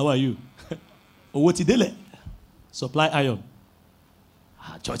 How are you? Owotidele. Supply iron.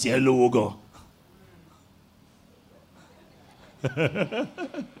 Church, hello, Ogo.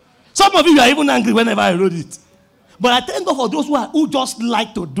 Some of you are even angry whenever I wrote it. But I thank God for those who just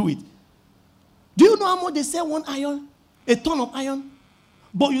like to do it. Do you know how much they sell one iron? A ton of iron?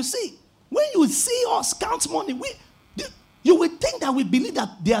 But you see, when you see us count money, you will think that we believe that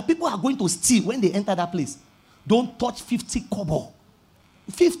there are people who are going to steal when they enter that place. Don't touch 50 kobo.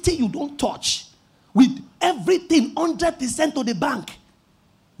 50 you don't touch. With everything 100% to the bank.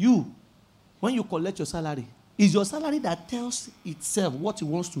 When you collect your salary, it's your salary that tells itself what it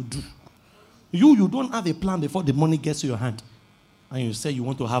wants to do. You don't have a plan before the money gets to your hand. And you say you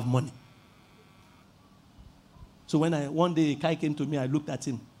want to have money. So when one day a guy came to me, I looked at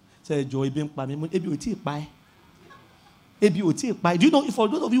him. Said, Joe, do you know, for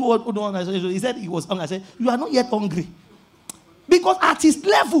those of you who don't understand, he said he was hungry. I said, you are not yet hungry. Because at his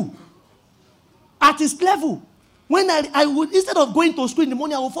level, when I would, instead of going to school in the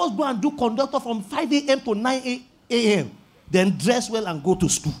morning, I would first go and do conductor from 5 a.m. to 9 a.m. Then dress well and go to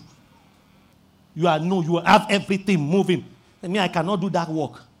school. You have everything moving. I cannot do that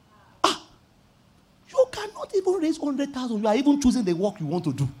work. You cannot even raise 100,000. You are even choosing the work you want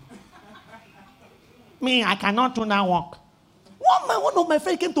to do. I cannot do that work. One of my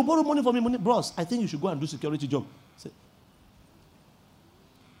friends came to borrow money from me. Bros, I think you should go and do security job. I said,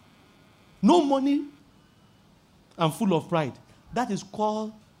 no money. I'm full of pride. That is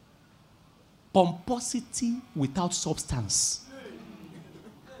called pomposity without substance.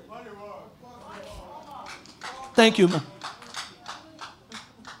 Thank you, man.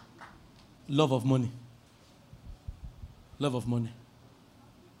 Love of money. Love of money.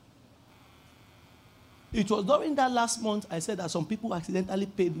 It was during that last month I said that some people accidentally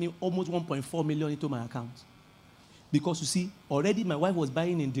paid me almost 1.4 million into my account. Because you see, already my wife was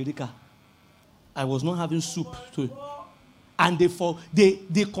buying in Derika. I was not having soup. And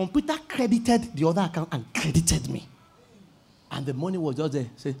the computer credited the other account and credited me. And the money was just there.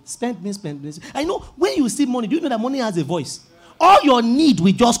 Say, spend me. I know when you see money, do you know that money has a voice? All your need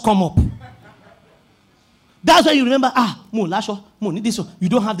will just come up. That's why you remember, Mo, Lasho, Mo, need this one. You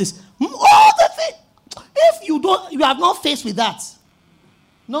don't have this. All the thing. If you have not faced with that,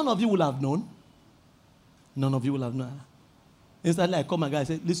 none of you will have known. None of you will have known. Instantly, I call my guy and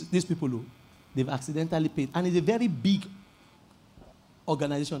say, these people, they've accidentally paid. And it's a very big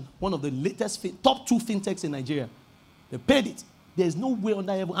organization. One of the latest, top 2 fintechs in Nigeria. They paid it. There's no way on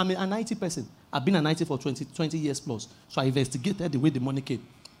that level. I'm an IT person. I've been an IT for 20 years plus. So I investigated the way the money came.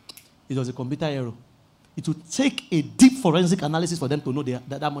 It was a computer error. It would take a deep forensic analysis for them to know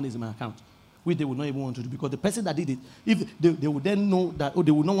that money is in my account. Which they would not even want to do. Because the person that did it, if they would then know that,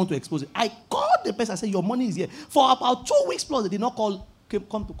 they would not want to expose it. I called the person and said, your money is here. For about 2 weeks plus, they did not come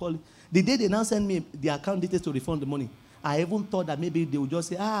to call it. The day they now send me the account details to refund the money, I even thought that maybe they would just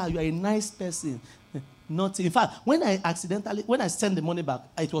say, you are a nice person. Not, in fact, when I sent the money back,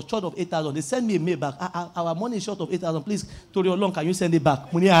 it was short of 8,000. They sent me a mail back. Our money is short of 8,000. Please, Toriolong, can you send it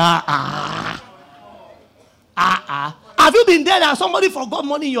back? Money, Have you been there that somebody forgot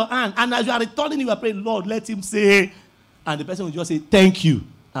money in your hand, and as you are returning, you are praying, Lord, let him say, and the person will just say, thank you,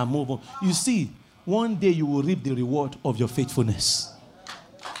 and move on. You see, one day you will reap the reward of your faithfulness.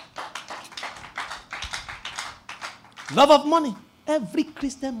 Love of money. Every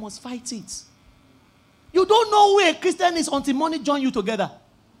Christian must fight it. You don't know who a Christian is until money joins you together.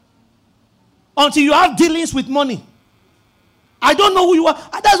 Until you have dealings with money. I don't know who you are.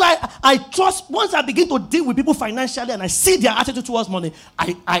 That's why I trust, once I begin to deal with people financially and I see their attitude towards money,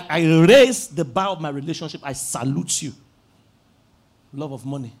 I raise the bar of my relationship. I salute you. Love of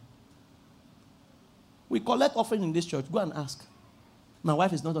money. We collect offering in this church. Go and ask. My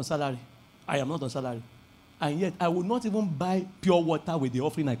wife is not on salary. I am not on salary. And yet, I will not even buy pure water with the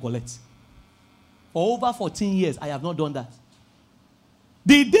offering I collect. For over 14 years, I have not done that.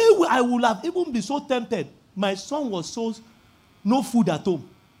 The day I would have even been so tempted, my son was so, no food at home.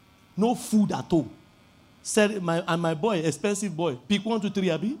 No food at home. Said my boy, expensive boy, pick 1, 2, 3,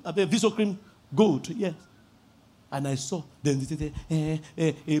 Abi, Visocream Gold, yes. And I saw, then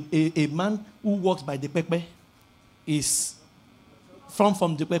a man who walks by the pepe is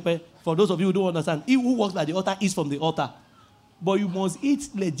from the pepe. For those of you who don't understand, he who walks by the altar is from the altar. But you must eat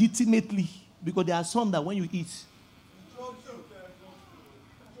legitimately, because there are some that when you eat,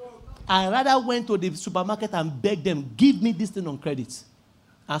 I rather went to the supermarket and begged them, give me this thing on credit.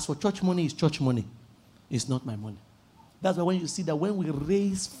 As for church money, it's church money. It's not my money. That's why when you see that when we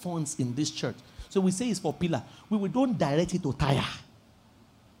raise funds in this church, so we say it's for pillar, we don't direct it to tire.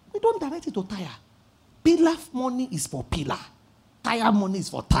 We don't direct it to tire. Pillar money is for pillar. Tire money is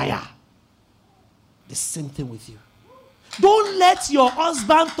for tire. The same thing with you. Don't let your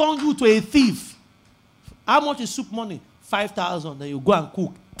husband turn you to a thief. How much is soup money? 5,000. Then you go and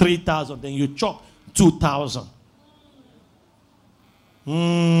cook 3,000. Then you chop 2,000.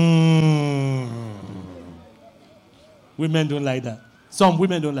 Women don't like that. Some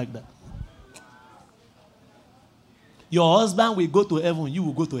women don't like that. Your husband will go to heaven. You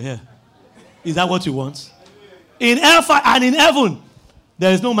will go to hell. Is that what you want? In hellfire and in heaven,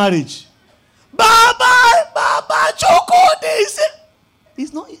 there is no marriage. Baba, Choko,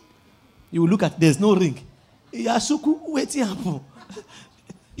 it's not. You will look at, there's no ring. Yasuku, waiting happen.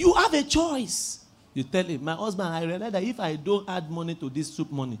 You have a choice. You tell him, my husband, I realize that if I don't add money to this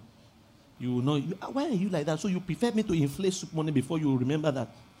soup money, you will know. Why are you like that? So you prefer me to inflate soup money before you remember that?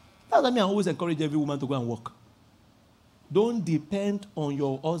 That's why I always encourage every woman to go and work. Don't depend on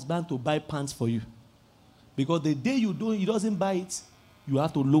your husband to buy pants for you. Because the day he doesn't buy it, you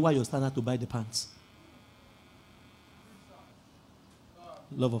have to lower your standard to buy the pants.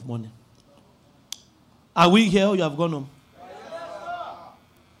 Love of money. Are we here or you have gone home?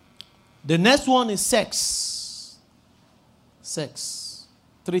 The next one is sex. Sex.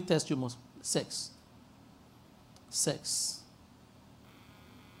 3 tests you must. Sex. Sex.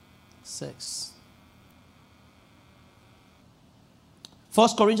 Sex. 1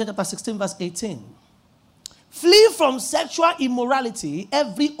 Corinthians chapter 16, verse 18. Flee from sexual immorality.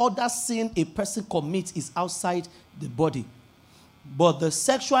 Every other sin a person commits is outside the body. But the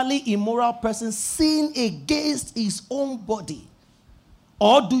sexually immoral person sin against his own body.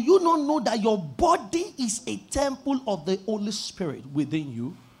 Or do you not know that your body is a temple of the Holy Spirit within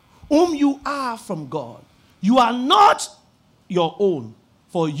you, whom you are from God? You are not your own,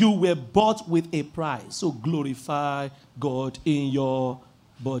 for you were bought with a price. So glorify God in your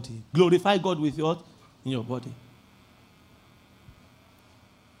body. Glorify God with your in your body.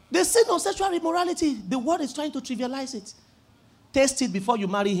 The sin of sexual immorality, the world is trying to trivialize it. Taste it before you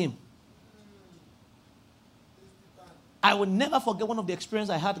marry him. I will never forget one of the experiences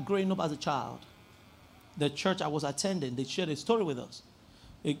I had growing up as a child. The church I was attending, they shared a story with us.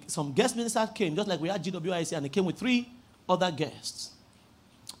 Some guest ministers came, just like we had GWIC, and they came with 3 other guests.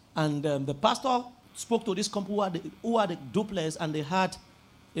 And the pastor spoke to this couple who had a duplex, and they had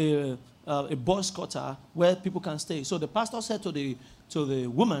a boys' quarter where people can stay. So the pastor said to the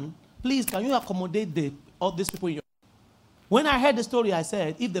woman, please, can you accommodate all these people in your... When I heard the story, I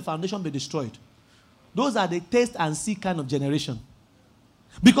said, if the foundation be destroyed, those are the taste and see kind of generation.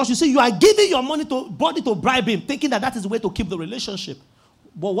 Because you see, you are giving your body to bribe him, thinking that is the way to keep the relationship.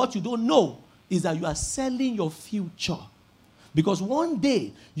 But what you don't know is that you are selling your future. Because one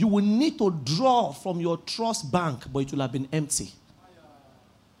day, you will need to draw from your trust bank, but it will have been empty.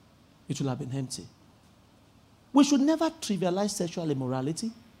 It will have been empty. We should never trivialize sexual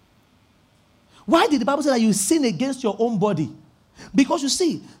immorality. Why did the Bible say that you sin against your own body? Because you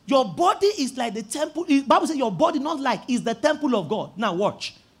see, your body is like the temple. The Bible says your body, not like, is the temple of God. Now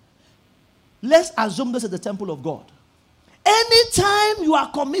watch. Let's assume this is the temple of God. Anytime you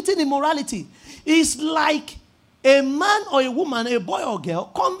are committing immorality, it's like a man or a woman, a boy or girl,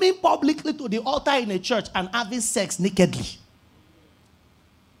 coming publicly to the altar in a church and having sex nakedly.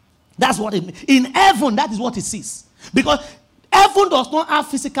 That's what it means. In heaven, that is what it sees. Because heaven does not have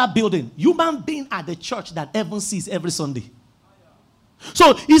physical building. Human being at the church that heaven sees every Sunday.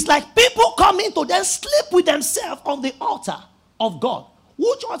 So it's like people coming to then sleep with themselves on the altar of God.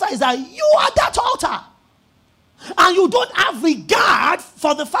 Which altar is that? You are that altar. And you don't have regard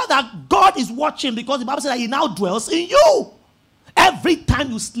for the fact that God is watching, because the Bible says that he now dwells in you. Every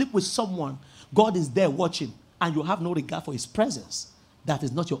time you sleep with someone, God is there watching, and you have no regard for his presence. That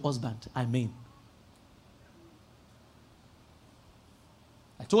is not your husband. I mean.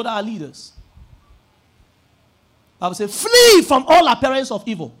 I told our leaders, I would say, flee from all appearance of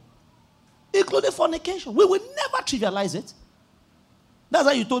evil, including fornication. We will never trivialize it. That's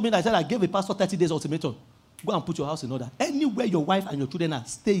why you told me that I said I gave a pastor 30 days ultimatum. Go and put your house in order. Anywhere your wife and your children are,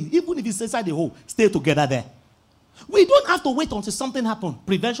 stay. Even if it's inside the hole, stay together there. We don't have to wait until something happens.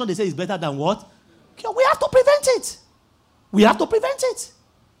 Prevention, they say, is better than what? We have to prevent it. We have to prevent it.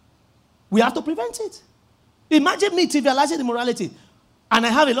 We have to prevent it. Imagine me trivializing immorality. And I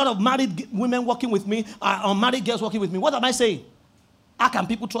have a lot of married women working with me, or married girls working with me. What am I saying? How can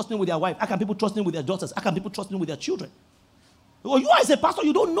people trust me with their wife? How can people trust me with their daughters? How can people trust me with their children? Well, you as a pastor,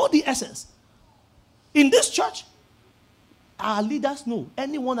 you don't know the essence. In this church, our leaders know.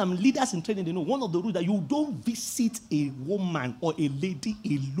 Anyone I'm leaders in training, they know. One of the rules that you don't visit a woman or a lady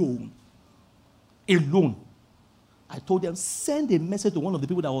alone. Alone. I told them, send a message to one of the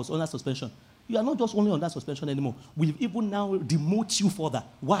people that was under suspension. You are not just only on that suspension anymore. We'll even now demote you further.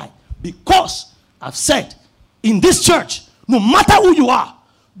 Why? Because I've said, in this church, no matter who you are,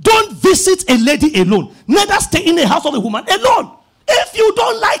 don't visit a lady alone. Neither stay in the house of a woman alone. If you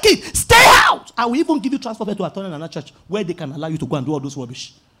don't like it, stay out. I will even give you transfer to attend another church where they can allow you to go and do all those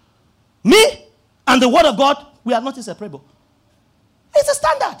rubbish. Me and the word of God, we are not inseparable. It's a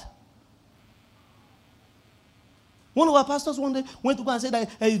standard. One of our pastors one day went to go and said that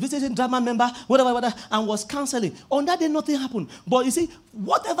he's visiting drama member, whatever, and was counseling. On that day, nothing happened. But you see,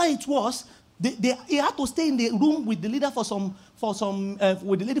 whatever it was, he had to stay in the room with the leader for some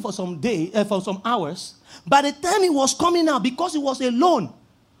hours. By the time he was coming out, because he was alone,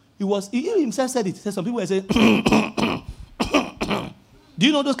 he himself said it. Some people were saying, do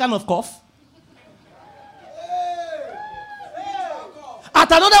you know those kind of cough? At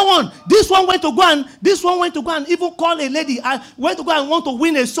another one, this one went to go and even call a lady. And went to go and want to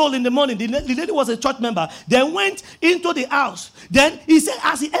win a soul in the morning. The lady was a church member. Then went into the house. Then he said,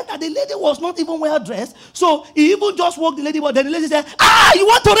 as he entered, the lady was not even well dressed. So he even just walked the lady. But then the lady said, you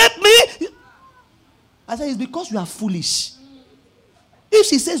want to rape me? I said, it's because you are foolish. If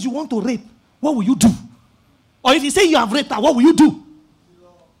she says you want to rape, what will you do? Or if you say you have raped her, what will you do?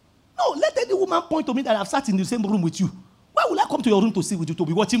 No, let any woman point to me that I've sat in the same room with you. Why will I come to your room to sit with you, to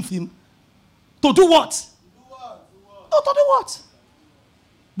be watching film? To do what? No, to do what?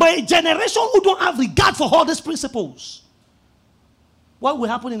 But a generation who don't have regard for all these principles, what will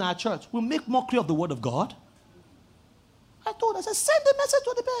happen in our church? We'll make mockery of the word of God. I said, send the message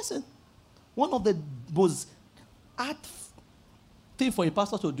to the person. One of the most hard thing for a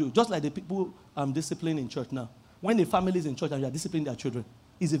pastor to do, just like the people discipline in church now. When the family is in church and you are disciplining their children,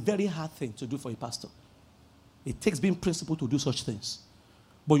 is a very hard thing to do for a pastor. It takes being principled to do such things.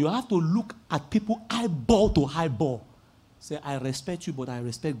 But you have to look at people eyeball to eyeball. Say, I respect you, but I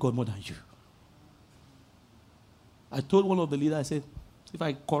respect God more than you. I told one of the leaders, I said, if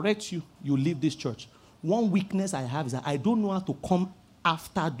I correct you, you leave this church. One weakness I have is that I don't know how to come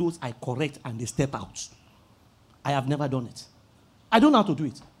after those I correct and they step out. I have never done it. I don't know how to do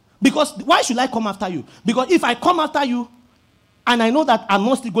it. Because why should I come after you? Because if I come after you and I know that I'm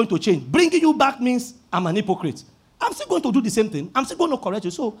not still going to change, bringing you back means I'm an hypocrite. I'm still going to do the same thing. I'm still going to correct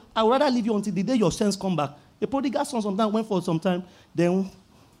you. So I would rather leave you until the day your sons come back. The prodigal son sometimes went for some time, then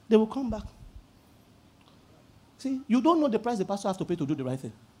they will come back. See, you don't know the price the pastor has to pay to do the right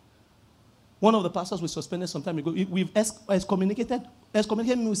thing. One of the pastors we suspended some time ago, we've excommunicated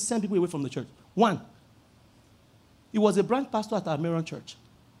me, we sent people away from the church. One, he was a branch pastor at our Marion church.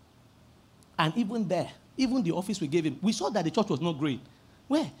 And even there, even the office we gave him, we saw that the church was not great.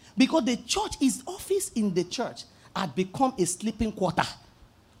 Where? Because the church, his office in the church had become a sleeping quarter.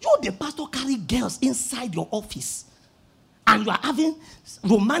 You, the pastor, carry girls inside your office. And you are having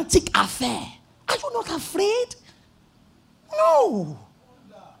romantic affair. Are you not afraid? No.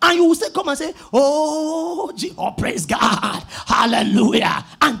 And you will say, come and say, oh, praise God. Hallelujah.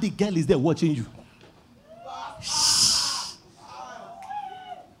 And the girl is there watching you.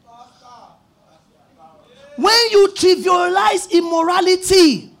 When you trivialize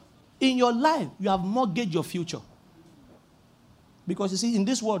immorality in your life, you have mortgaged your future. Because you see, in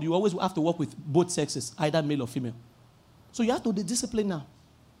this world, you always have to work with both sexes, either male or female. So you have to be disciplined now.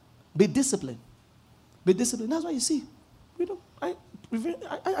 Be disciplined. Be disciplined. That's why you see,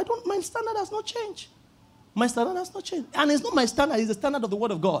 my standard has not changed. My standard has not changed. And it's not my standard, it's the standard of the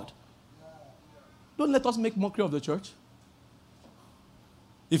word of God. Don't let us make mockery of the church.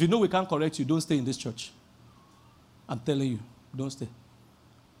 If you know we can't correct you, don't stay in this church. I'm telling you, don't stay.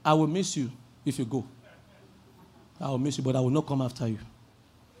 I will miss you if you go. I will miss you, but I will not come after you.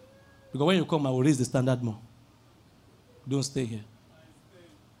 Because when you come, I will raise the standard more. Don't stay here.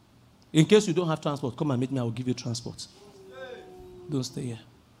 In case you don't have transport, come and meet me, I will give you transport. Don't stay here.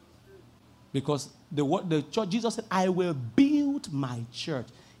 Because the church, Jesus said, I will build my church.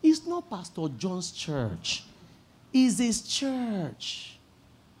 It's not Pastor John's church. It's his church.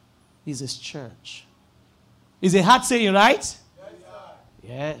 It's his church. Is a hard saying, right? Yes, sir.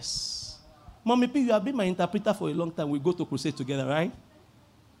 Yes. Mommy P, you have been my interpreter for a long time. We go to crusade together, right?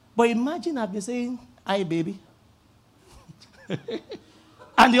 But imagine I've been saying, hi, baby.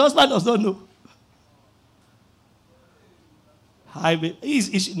 And the husband does not know. Hi, baby.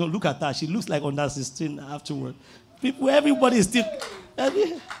 No, look at her. She looks like under 16 afterward. People, everybody is still.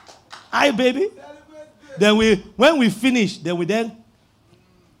 Hi, baby. Then when we finish, then we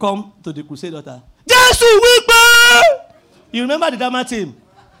come to the crusade altar. Jesus, you remember the drama team?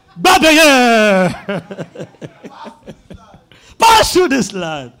 Pass through this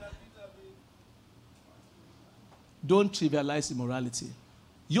land. Don't trivialize immorality.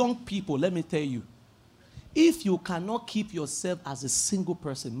 Young people, let me tell you, if you cannot keep yourself as a single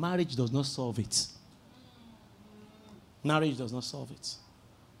person, marriage does not solve it. Marriage does not solve it.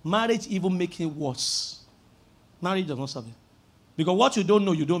 Marriage even makes it worse. Marriage does not solve it. Because what you don't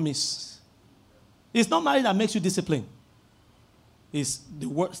know, you don't miss. It's not marriage that makes you disciplined. It's the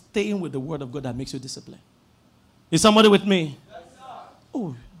word, staying with the word of God that makes you disciplined. Is somebody with me? Yes, sir.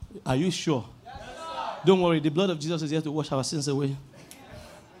 Oh, are you sure? Yes, sir. Don't worry, the blood of Jesus is here to wash our sins away.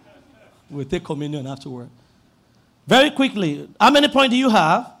 We'll take communion afterward. Very quickly, how many points do you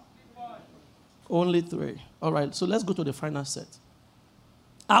have? 3 points. Only 3. All right, so let's go to the final set.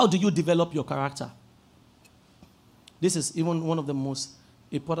 How do you develop your character? This is even one of the most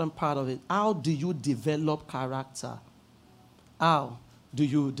important part of it. How do you develop character? How do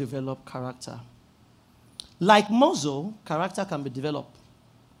you develop character? Like muscle, character can be developed.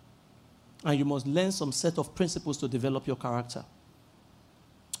 And you must learn some set of principles to develop your character.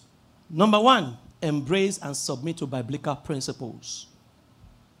 Number 1, embrace and submit to biblical principles.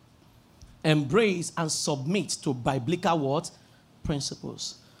 Embrace and submit to biblical what?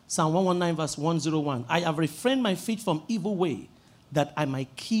 Principles. Psalm 119 verse 101. I have refrained my feet from evil way, that I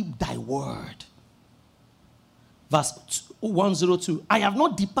might keep thy word. Verse 102. I have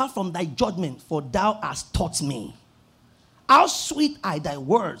not departed from thy judgment, for thou hast taught me. How sweet are thy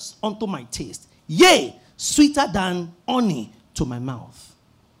words unto my taste, yea, sweeter than honey to my mouth.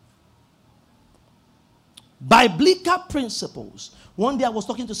 Biblical principles. One day I was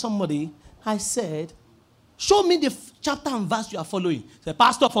talking to somebody. I said, show me the chapter and verse you are following. He said,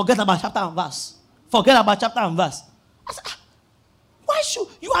 Pastor, forget about chapter and verse. Forget about chapter and verse. I said, why should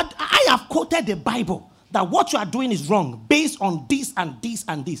you? I have quoted the Bible that what you are doing is wrong based on this and this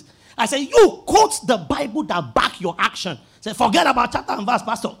and this. I said, you quote the Bible that back your action. Say, forget about chapter and verse,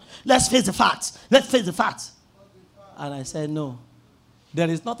 Pastor. Let's face the facts. Let's face the facts. And I said, no. There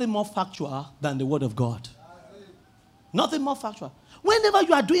is nothing more factual than the word of God. Nothing more factual. Whenever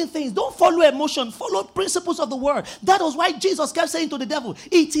you are doing things, don't follow emotion. Follow principles of the word. That was why Jesus kept saying to the devil,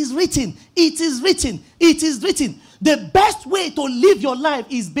 it is written, it is written, it is written. The best way to live your life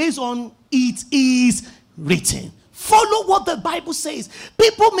is based on it is written. Follow what the Bible says.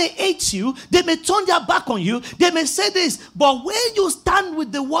 People may hate you. They may turn their back on you. They may say this. But when you stand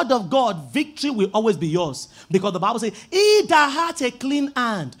with the word of God, victory will always be yours. Because the Bible says, he that hath a clean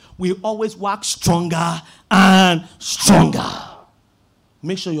hand will always work stronger and stronger.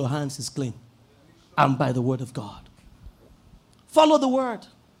 Make sure your hands is clean. And by the word of God. Follow the word.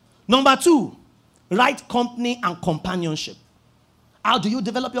 Number 2, right company and companionship. How do you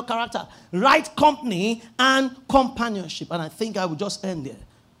develop your character? Right company and companionship. And I think I will just end there.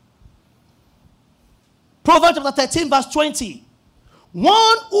 Proverbs chapter 13 verse 20.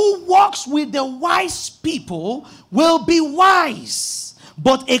 One who walks with the wise people will be wise,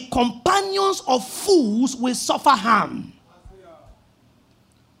 but a companion of fools will suffer harm.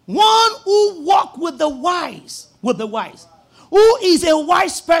 One who walks with the wise. Who is a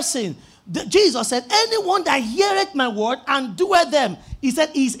wise person? Jesus said, anyone that heareth my word and doeth them, he said,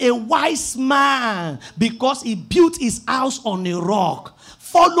 is a wise man because he built his house on a rock.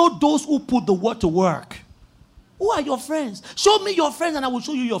 Follow those who put the word to work. Who are your friends? Show me your friends and I will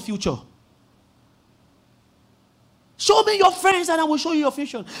show you your future. Show me your friends and I will show you your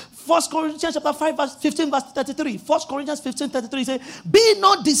future. 1 Corinthians chapter 5 verse 15 verse 33. 1 Corinthians 15:33 says, be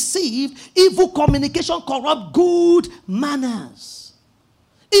not deceived, evil communication corrupt good manners.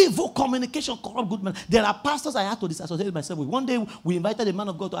 Evil communication corrupt good manners. There are pastors I had to disassociate myself with. One day we invited a man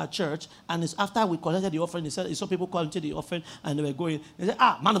of God to our church, and it's after we collected the offering, he said, he saw people collecting the offering and they were going. He said,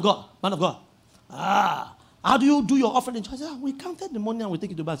 man of God. How do you do your offering in church? I said, we counted the money and we take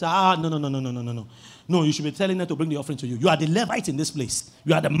it to bank. I said, no. No, you should be telling them to bring the offering to you. You are the Levite in this place.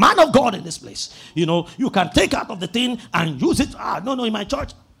 You are the man of God in this place. You know, you can take out of the thing and use it. No, in my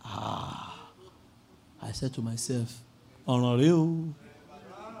church. I said to myself, honor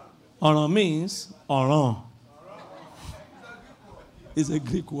means honor. It's a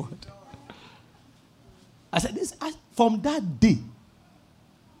Greek word. I said, from that day,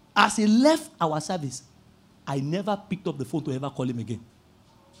 as he left our service, I never picked up the phone to ever call him again.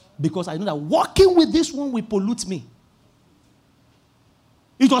 Because I know that walking with this one will pollute me.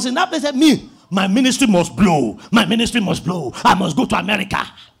 It was in that place that my ministry must blow. My ministry must blow. I must go to America.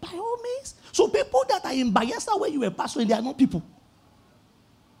 By all means. So people that are in Bayelsa where you were pastoring, they are not people.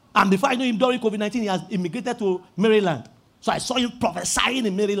 And before I knew him during COVID-19, he has immigrated to Maryland. So I saw him prophesying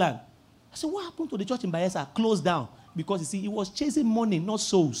in Maryland. I said, what happened to the church in Bayelsa? Closed down. Because you see, he was chasing money, not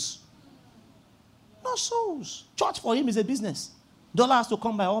souls. Not souls. Church for him is a business. Dollar has to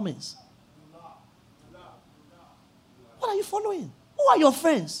come by all means. What are you following? Who are your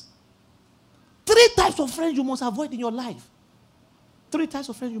friends? 3 types of friends you must avoid in your life. 3 types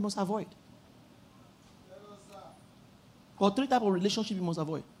of friends you must avoid. Or 3 types of relationships you must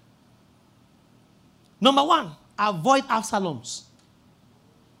avoid. Number 1, avoid Absaloms.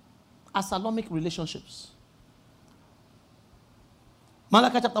 Absalomic relationships.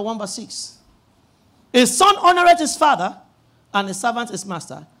 Malachi chapter 1 verse 6. A son honoreth his father, and a servant his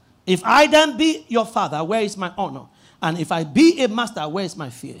master. If I then be your father, where is my honor? And if I be a master, where is my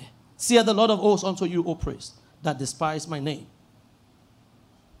fear? Saith the Lord of hosts unto you, O priest, that despise my name.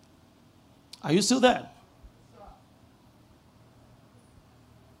 Are you still there?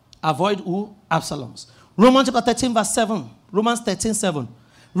 Avoid who? Absaloms. Romans chapter 13 verse 7. Romans 13:7.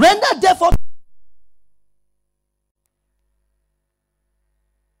 Render therefore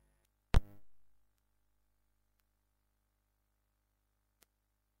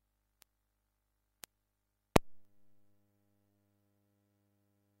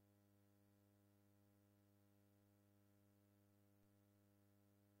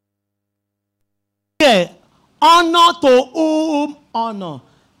honor to whom honor.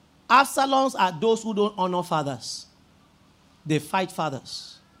 Absaloms are those who don't honor fathers. They fight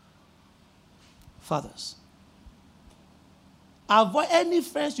fathers. Fathers. Avoid any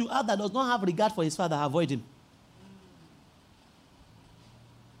friends you have that does not have regard for his father. Avoid him.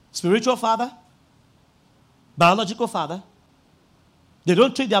 Spiritual father. Biological father. They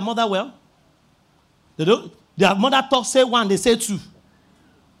don't treat their mother well. Their mother talk, say one, they say two.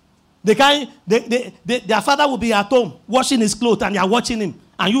 Their father will be at home washing his clothes and they are watching him.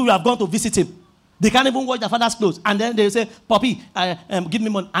 And you have gone to visit him. They can't even wash their father's clothes. And then they say, Papi, give me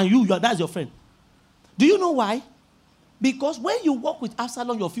money. And that's your friend. Do you know why? Because when you walk with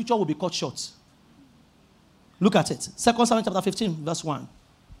Absalom, your future will be cut short. Look at it. 2 Samuel chapter 15, verse 1.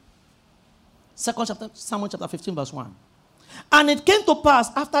 2 Samuel chapter 15, verse 1. And it came to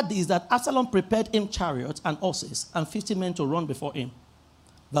pass after this that Absalom prepared him chariots and horses and 50 men to run before him.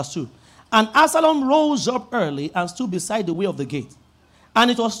 Verse 2. And Absalom rose up early and stood beside the way of the gate. And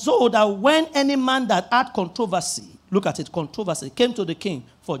it was so that when any man that had controversy, look at it, controversy, came to the king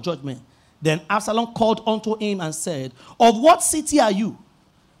for judgment, then Absalom called unto him and said, of what city are you?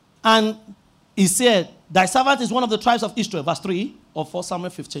 And he said, thy servant is one of the tribes of Israel. Verse 3 of 2 Samuel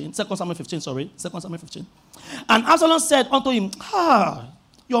 15. And Absalom said unto him,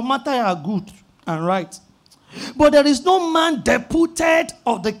 your matter are good and right. But there is no man deputed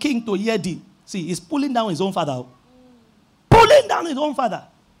of the king to hear thee. See, he's pulling down his own father. Pulling down his own father.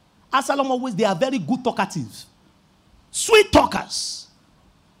 Absalom always, they are very good talkative. Sweet talkers.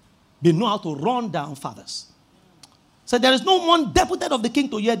 They know how to run down fathers. So there is no one deputed of the king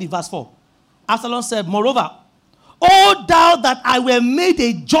to hear thee. Verse 4. Absalom said, moreover, O thou that I were made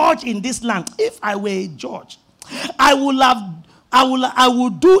a judge in this land. If I were a judge, I will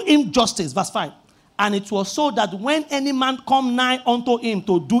do him justice. Verse 5. And it was so that when any man come nigh unto him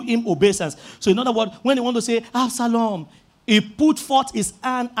to do him obeisance. So in other words, when they want to say, Absalom, he put forth his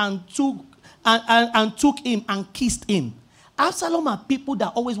hand and took him and kissed him. Absalom are people that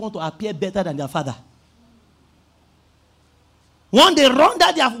always want to appear better than their father. When they run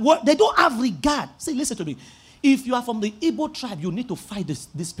that, they don't have regard. See, listen to me. If you are from the Igbo tribe, you need to fight this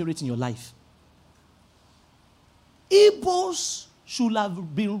spirit in your life. Igbos should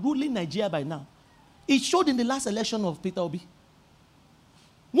have been ruling Nigeria by now. It showed in the last election of Peter Obi.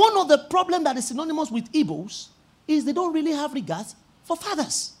 One of the problems that is synonymous with Igbos is they don't really have regard for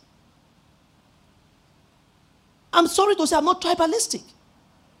fathers. I'm sorry to say I'm not tribalistic.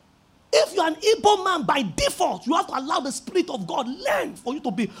 If you're an Igbo man, by default, you have to allow the Spirit of God learn for you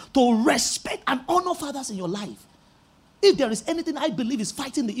to respect and honor fathers in your life. If there is anything I believe is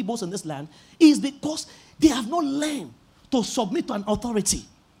fighting the Igbos in this land, it is because they have not learned to submit to an authority.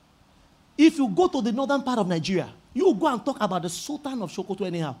 If you go to the northern part of Nigeria, you go and talk about the Sultan of Sokoto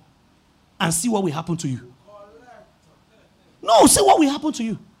anyhow and see what will happen to you. No, see what will happen to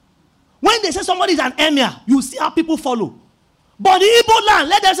you. When they say somebody is an emir, you see how people follow. But the Igbo land,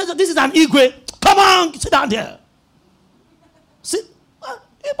 let them say this is an Igwe. Come on, sit down there. See,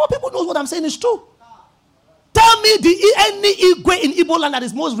 Igbo people know what I'm saying is true. Tell me any Igwe in Igbo land that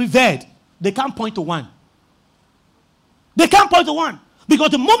is most revered. They can't point to one. They can't point to one.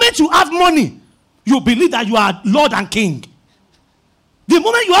 Because the moment you have money, you believe that you are Lord and King. The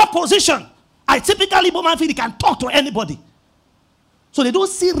moment you have position, I typically Igbo man feel they can talk to anybody. So they don't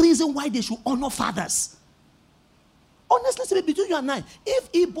see reason why they should honor fathers. Honestly, between you and I,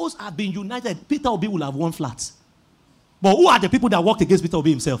 if Igbos had been united, Peter Obi will have won flat. But who are the people that worked against Peter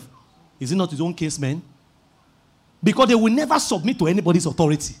Obi himself? Is it not his own kinsmen? Because they will never submit to anybody's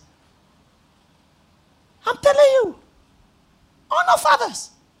authority. I'm telling you. Honor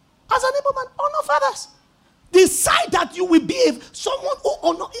fathers. As an Igbo man, honor fathers. Decide that you will be someone who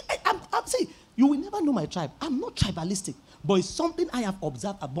honor. I'm saying, you will never know my tribe. I'm not tribalistic. But it's something I have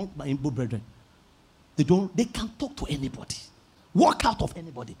observed among my Igbo brethren. They can't talk to anybody. Walk out of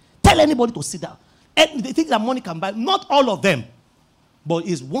anybody. Tell anybody to sit down. And they think that money can buy. Not all of them. But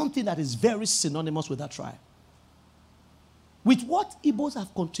it's one thing that is very synonymous with that tribe. With what Igbos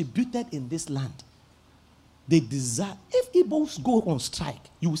have contributed in this land, they desire. If Igbos go on strike,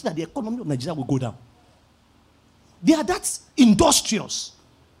 you will see that the economy of Nigeria will go down. They are that industrious.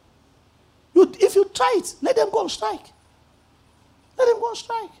 If you try it, let them go on strike. Let them go on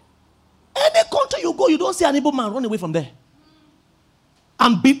strike. Any country you go, you don't see an Igbo man run away from there.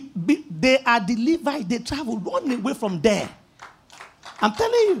 And they are the Levites, they travel, run away from there. I'm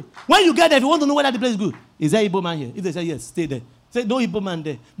telling you. When you get there, if you want to know whether the place is good, is there Igbo man here? If they say yes, stay there. Say no Igbo man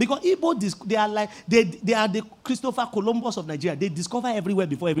there. Because Igbo, they are like, they are the Christopher Columbus of Nigeria. They discover everywhere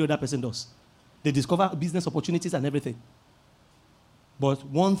before every other person does. They discover business opportunities and everything. But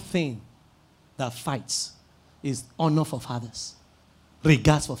one thing that fights is honor for fathers.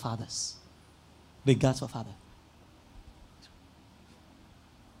 Regards for fathers. Regards for fathers.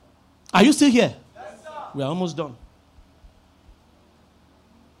 Are you still here? Yes, sir. We are almost done.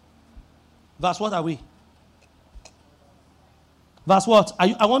 Verse what are we? Verse what?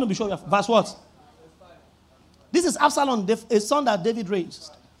 I want to be sure you have. Verse what? This is Absalom, a son that David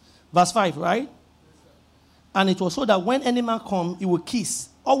raised. Verse 5, right? And it was so that when any man come, he will kiss,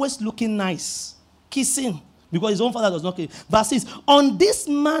 always looking nice, kissing, because his own father does not kiss. Verse 6, on this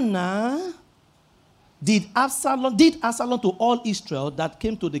manner did Absalom to all Israel that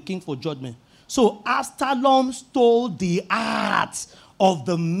came to the king for judgment. So Absalom stole the heart of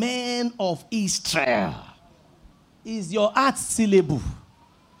the men of Israel. Is your heart syllable?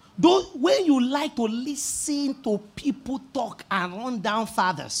 Though when you like to listen to people talk and run down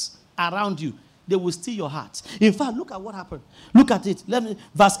fathers around you, they will steal your heart. In fact, look at what happened. Look at it.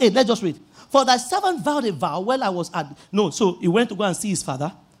 Verse 8, let's just read. For thy servant vowed a vow while I was at... No, so he went to go and see his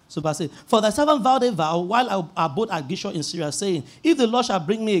father. So verse 8. For thy servant vowed a vow while I abode at Gishon in Syria, saying, if the Lord shall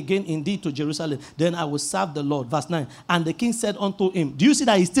bring me again indeed to Jerusalem, then I will serve the Lord. Verse 9. And the king said unto him, do you see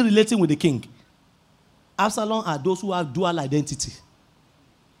that he's still relating with the king? Absalom are those who have dual identity.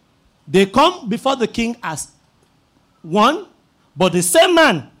 They come before the king as one, but the same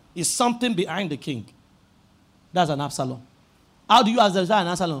man is something behind the king. That's an Absalom. How do you answer an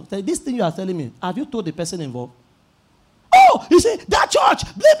Absalom? This thing you are telling me, have you told the person involved? Oh, you say, that church,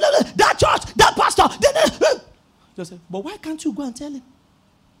 blah, blah, blah, that church, that pastor. Just say, but why can't you go and tell him?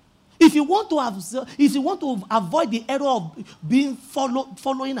 If you want to avoid the error of being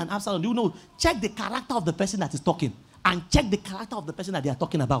following an Absalom, you know, check the character of the person that is talking and check the character of the person that they are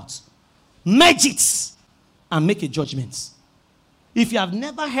talking about. Merge it and make a judgment. If you have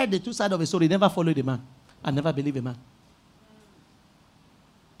never heard the two sides of a story, never follow the man and never believe a man.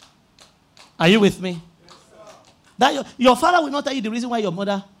 Are you with me? Yes, sir. That your father will not tell you the reason why your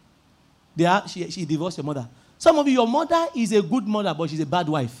mother, she divorced your mother. Some of you, your mother is a good mother, but she's a bad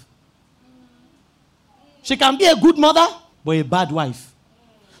wife. She can be a good mother, but a bad wife.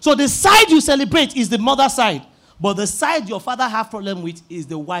 So the side you celebrate is the mother side, but the side your father have problem with is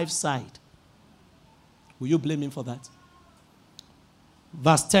the wife's side. Will you blame him for that?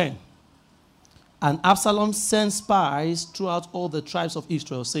 Verse 10. And Absalom sent spies throughout all the tribes of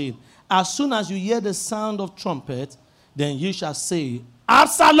Israel, saying, as soon as you hear the sound of trumpet, then you shall say,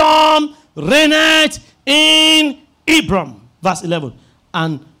 Absalom reigneth in Hebron. Verse 11.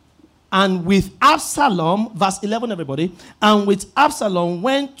 And with Absalom, verse 11, everybody, and with Absalom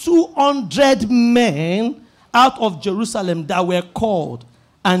went 200 men out of Jerusalem that were called,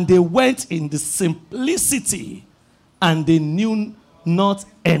 and they went in the simplicity, and they knew not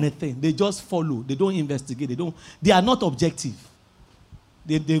anything. They just follow. They don't investigate. They are not objective.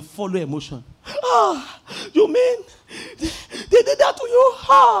 They follow emotion. Ah, you mean they did that to you?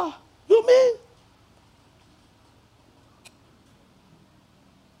 Ah, you mean?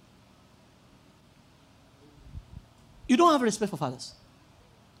 You don't have respect for fathers.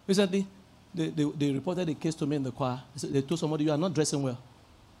 Recently, they reported a case to me in the choir. They told somebody, you are not dressing well.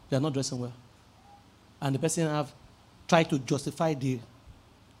 You are not dressing well. And the person have tried to justify the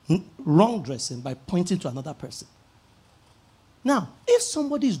wrong dressing by pointing to another person. Now, if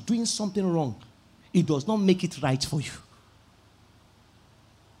somebody is doing something wrong, it does not make it right for you.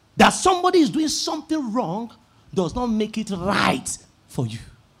 That somebody is doing something wrong does not make it right for you.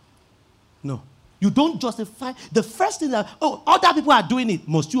 No. You don't justify. The first thing that, other people are doing it,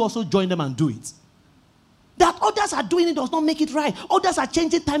 must you also join them and do it? That others are doing it does not make it right. Others are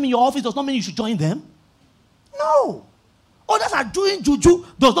changing time in your office does not mean you should join them. No. Others are doing juju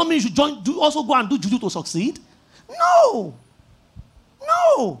does not mean you should also go and do juju to succeed. No.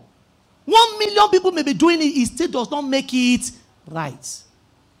 No. 1 million people may be doing it, it still does not make it right.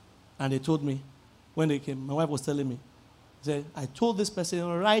 And they told me, when they came, my wife was telling me, said, I told this person,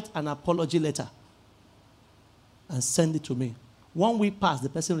 write an apology letter and send it to me. 1 week passed, the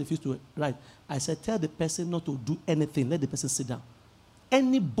person refused to write. I said, tell the person not to do anything. Let the person sit down.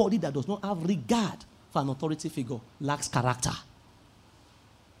 Anybody that does not have regard for an authority figure lacks character.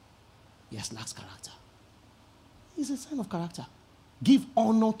 Yes, lacks character. It's a sign of character. Give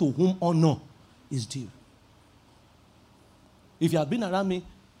honor to whom honor is due. If you have been around me,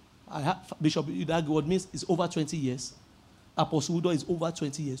 Bishop Udagwod means it's over 20 years. Apostle Udo is over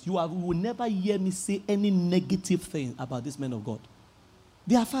 20 years. You will never hear me say any negative thing about this men of God.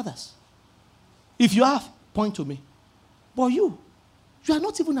 They are fathers. If you have, point to me. But you are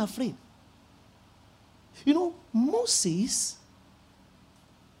not even afraid. You know, Moses,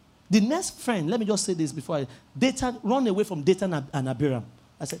 the next friend, let me just say this before run away from Dathan and Abiram.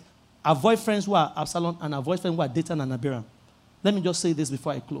 I said, avoid friends who are Absalom and avoid friends who are Dathan and Abiram. Let me just say this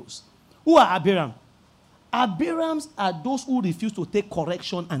before I close. Who are Abiram? Abirams are those who refuse to take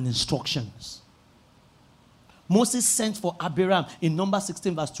correction and instructions. Moses sent for Abiram in Numbers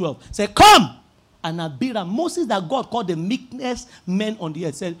 16 verse 12. Said, come! And Abiram, Moses that God called the meekest men on the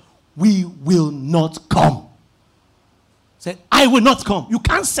earth, said, we will not come. Said, I will not come. You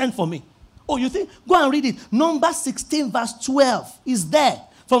can't send for me. Oh, you think? Go and read it. Numbers 16 verse 12 is there.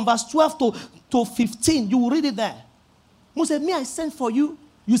 From verse 12 to 15, you will read it there. Moses said, me, I sent for you.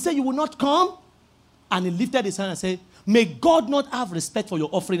 You say you will not come? And he lifted his hand and said, may God not have respect for your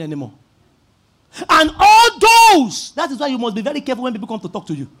offering anymore. And all those, that is why you must be very careful when people come to talk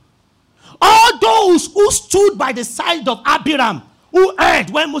to you. All those who stood by the side of Abiram, who heard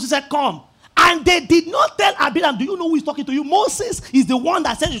when Moses said, come, and they did not tell Abiram, do you know who is talking to you? Moses is the one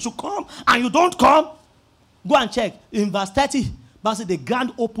that said you should come, and you don't come. Go and check. In verse 30, the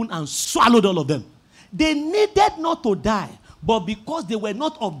ground opened and swallowed all of them. They needed not to die, but because they were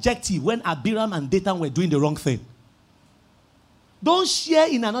not objective when Abiram and Dathan were doing the wrong thing. Don't share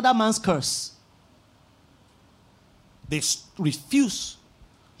in another man's curse. They refuse.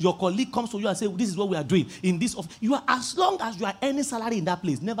 Your colleague comes to you and says, this is what we are doing. In this office, as long as you are earning salary in that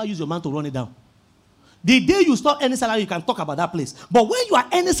place, never use your man to run it down. The day you stop earning salary, you can talk about that place. But when you are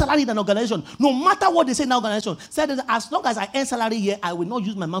earning salary in an organization, no matter what they say in that organization, say that as long as I earn salary here, I will not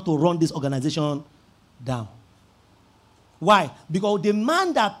use my man to run this organization down. Why? Because the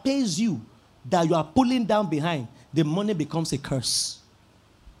man that pays you, that you are pulling down behind, the money becomes a curse.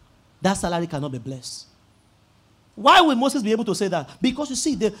 That salary cannot be blessed. Why will Moses be able to say that? Because you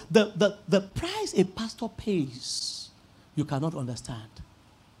see, the price a pastor pays, you cannot understand.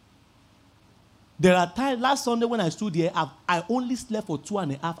 There are times, last Sunday when I stood here, I only slept for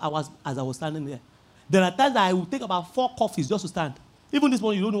 2.5 hours as I was standing there. There are times that I will take about 4 coffees just to stand. Even this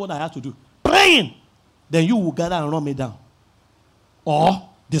morning, you don't know what I have to do. Praying! Then you will gather and run me down. Or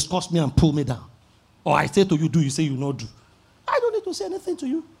discuss me and pull me down. Or I say to you, do, you say you not do. I don't need to say anything to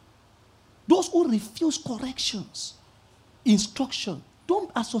you. Those who refuse corrections, instruction, don't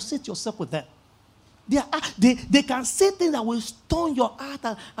associate yourself with them. They can say things that will stone your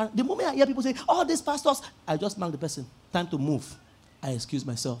heart. And the moment I hear people say, oh, these pastors, I just mark the person. Time to move. I excuse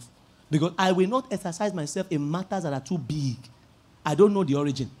myself. Because I will not exercise myself in matters that are too big. I don't know the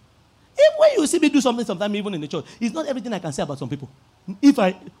origin. If when you see me do something sometimes even in the church, it's not everything I can say about some people.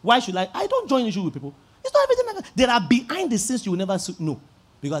 Why should I don't join issue with people. It's not everything I can. There are behind the scenes you will never know.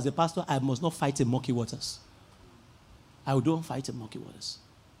 Because as a pastor, I must not fight in murky waters. I don't fight in murky waters.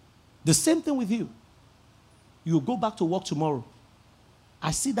 The same thing with you. You go back to work tomorrow.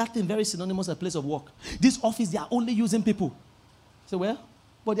 I see that thing very synonymous at place of work. This office, they are only using people. Say, well,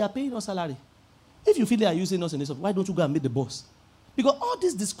 but they are paying us salary. If you feel they are using us in this office, why don't you go and meet the boss? Because all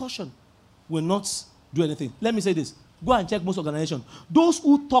this discussion will not do anything. Let me say this. Go and check most organizations. Those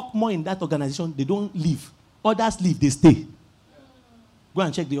who talk more in that organization, they don't leave. Others leave, they stay. Go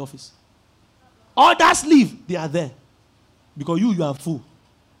and check the office. Others leave, they are there. Because you are full.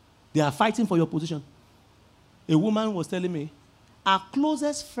 They are fighting for your position. A woman was telling me, her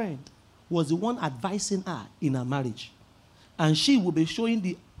closest friend was the one advising her in her marriage. And she will be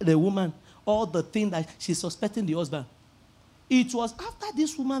showing the woman all the things that she's suspecting the husband. It was after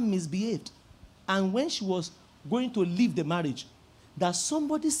this woman misbehaved, and when she was going to leave the marriage, that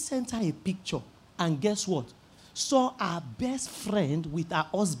somebody sent her a picture, and guess what? Saw her best friend with her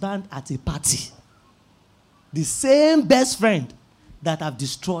husband at a party. The same best friend that have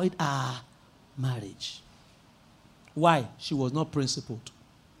destroyed her marriage. Why? She was not principled.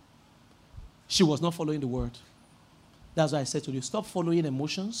 She was not following the word. That's why I said to you, stop following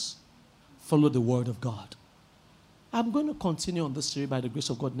emotions, follow the word of God. I'm going to continue on this series by the grace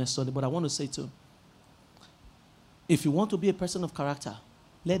of God next Sunday, but I want to say too, if you want to be a person of character,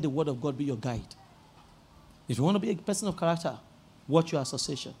 let the word of God be your guide. If you want to be a person of character, watch your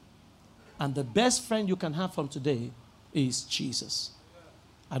association. And the best friend you can have from today is Jesus.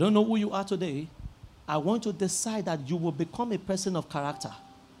 I don't know who you are today. I want to decide that you will become a person of character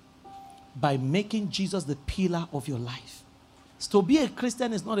by making Jesus the pillar of your life. So to be a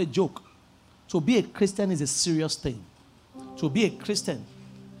Christian is not a joke. To be a Christian is a serious thing. To be a Christian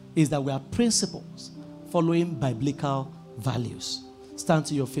is that we are principles following biblical values. Stand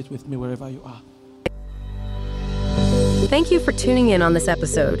to your feet with me wherever you are. Thank you for tuning in on this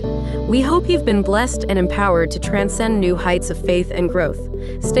episode. We hope you've been blessed and empowered to transcend new heights of faith and growth.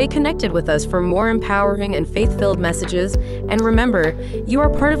 Stay connected with us for more empowering and faith-filled messages. And remember, you are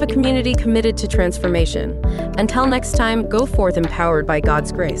part of a community committed to transformation. Until next time, go forth empowered by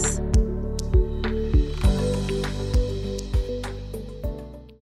God's grace.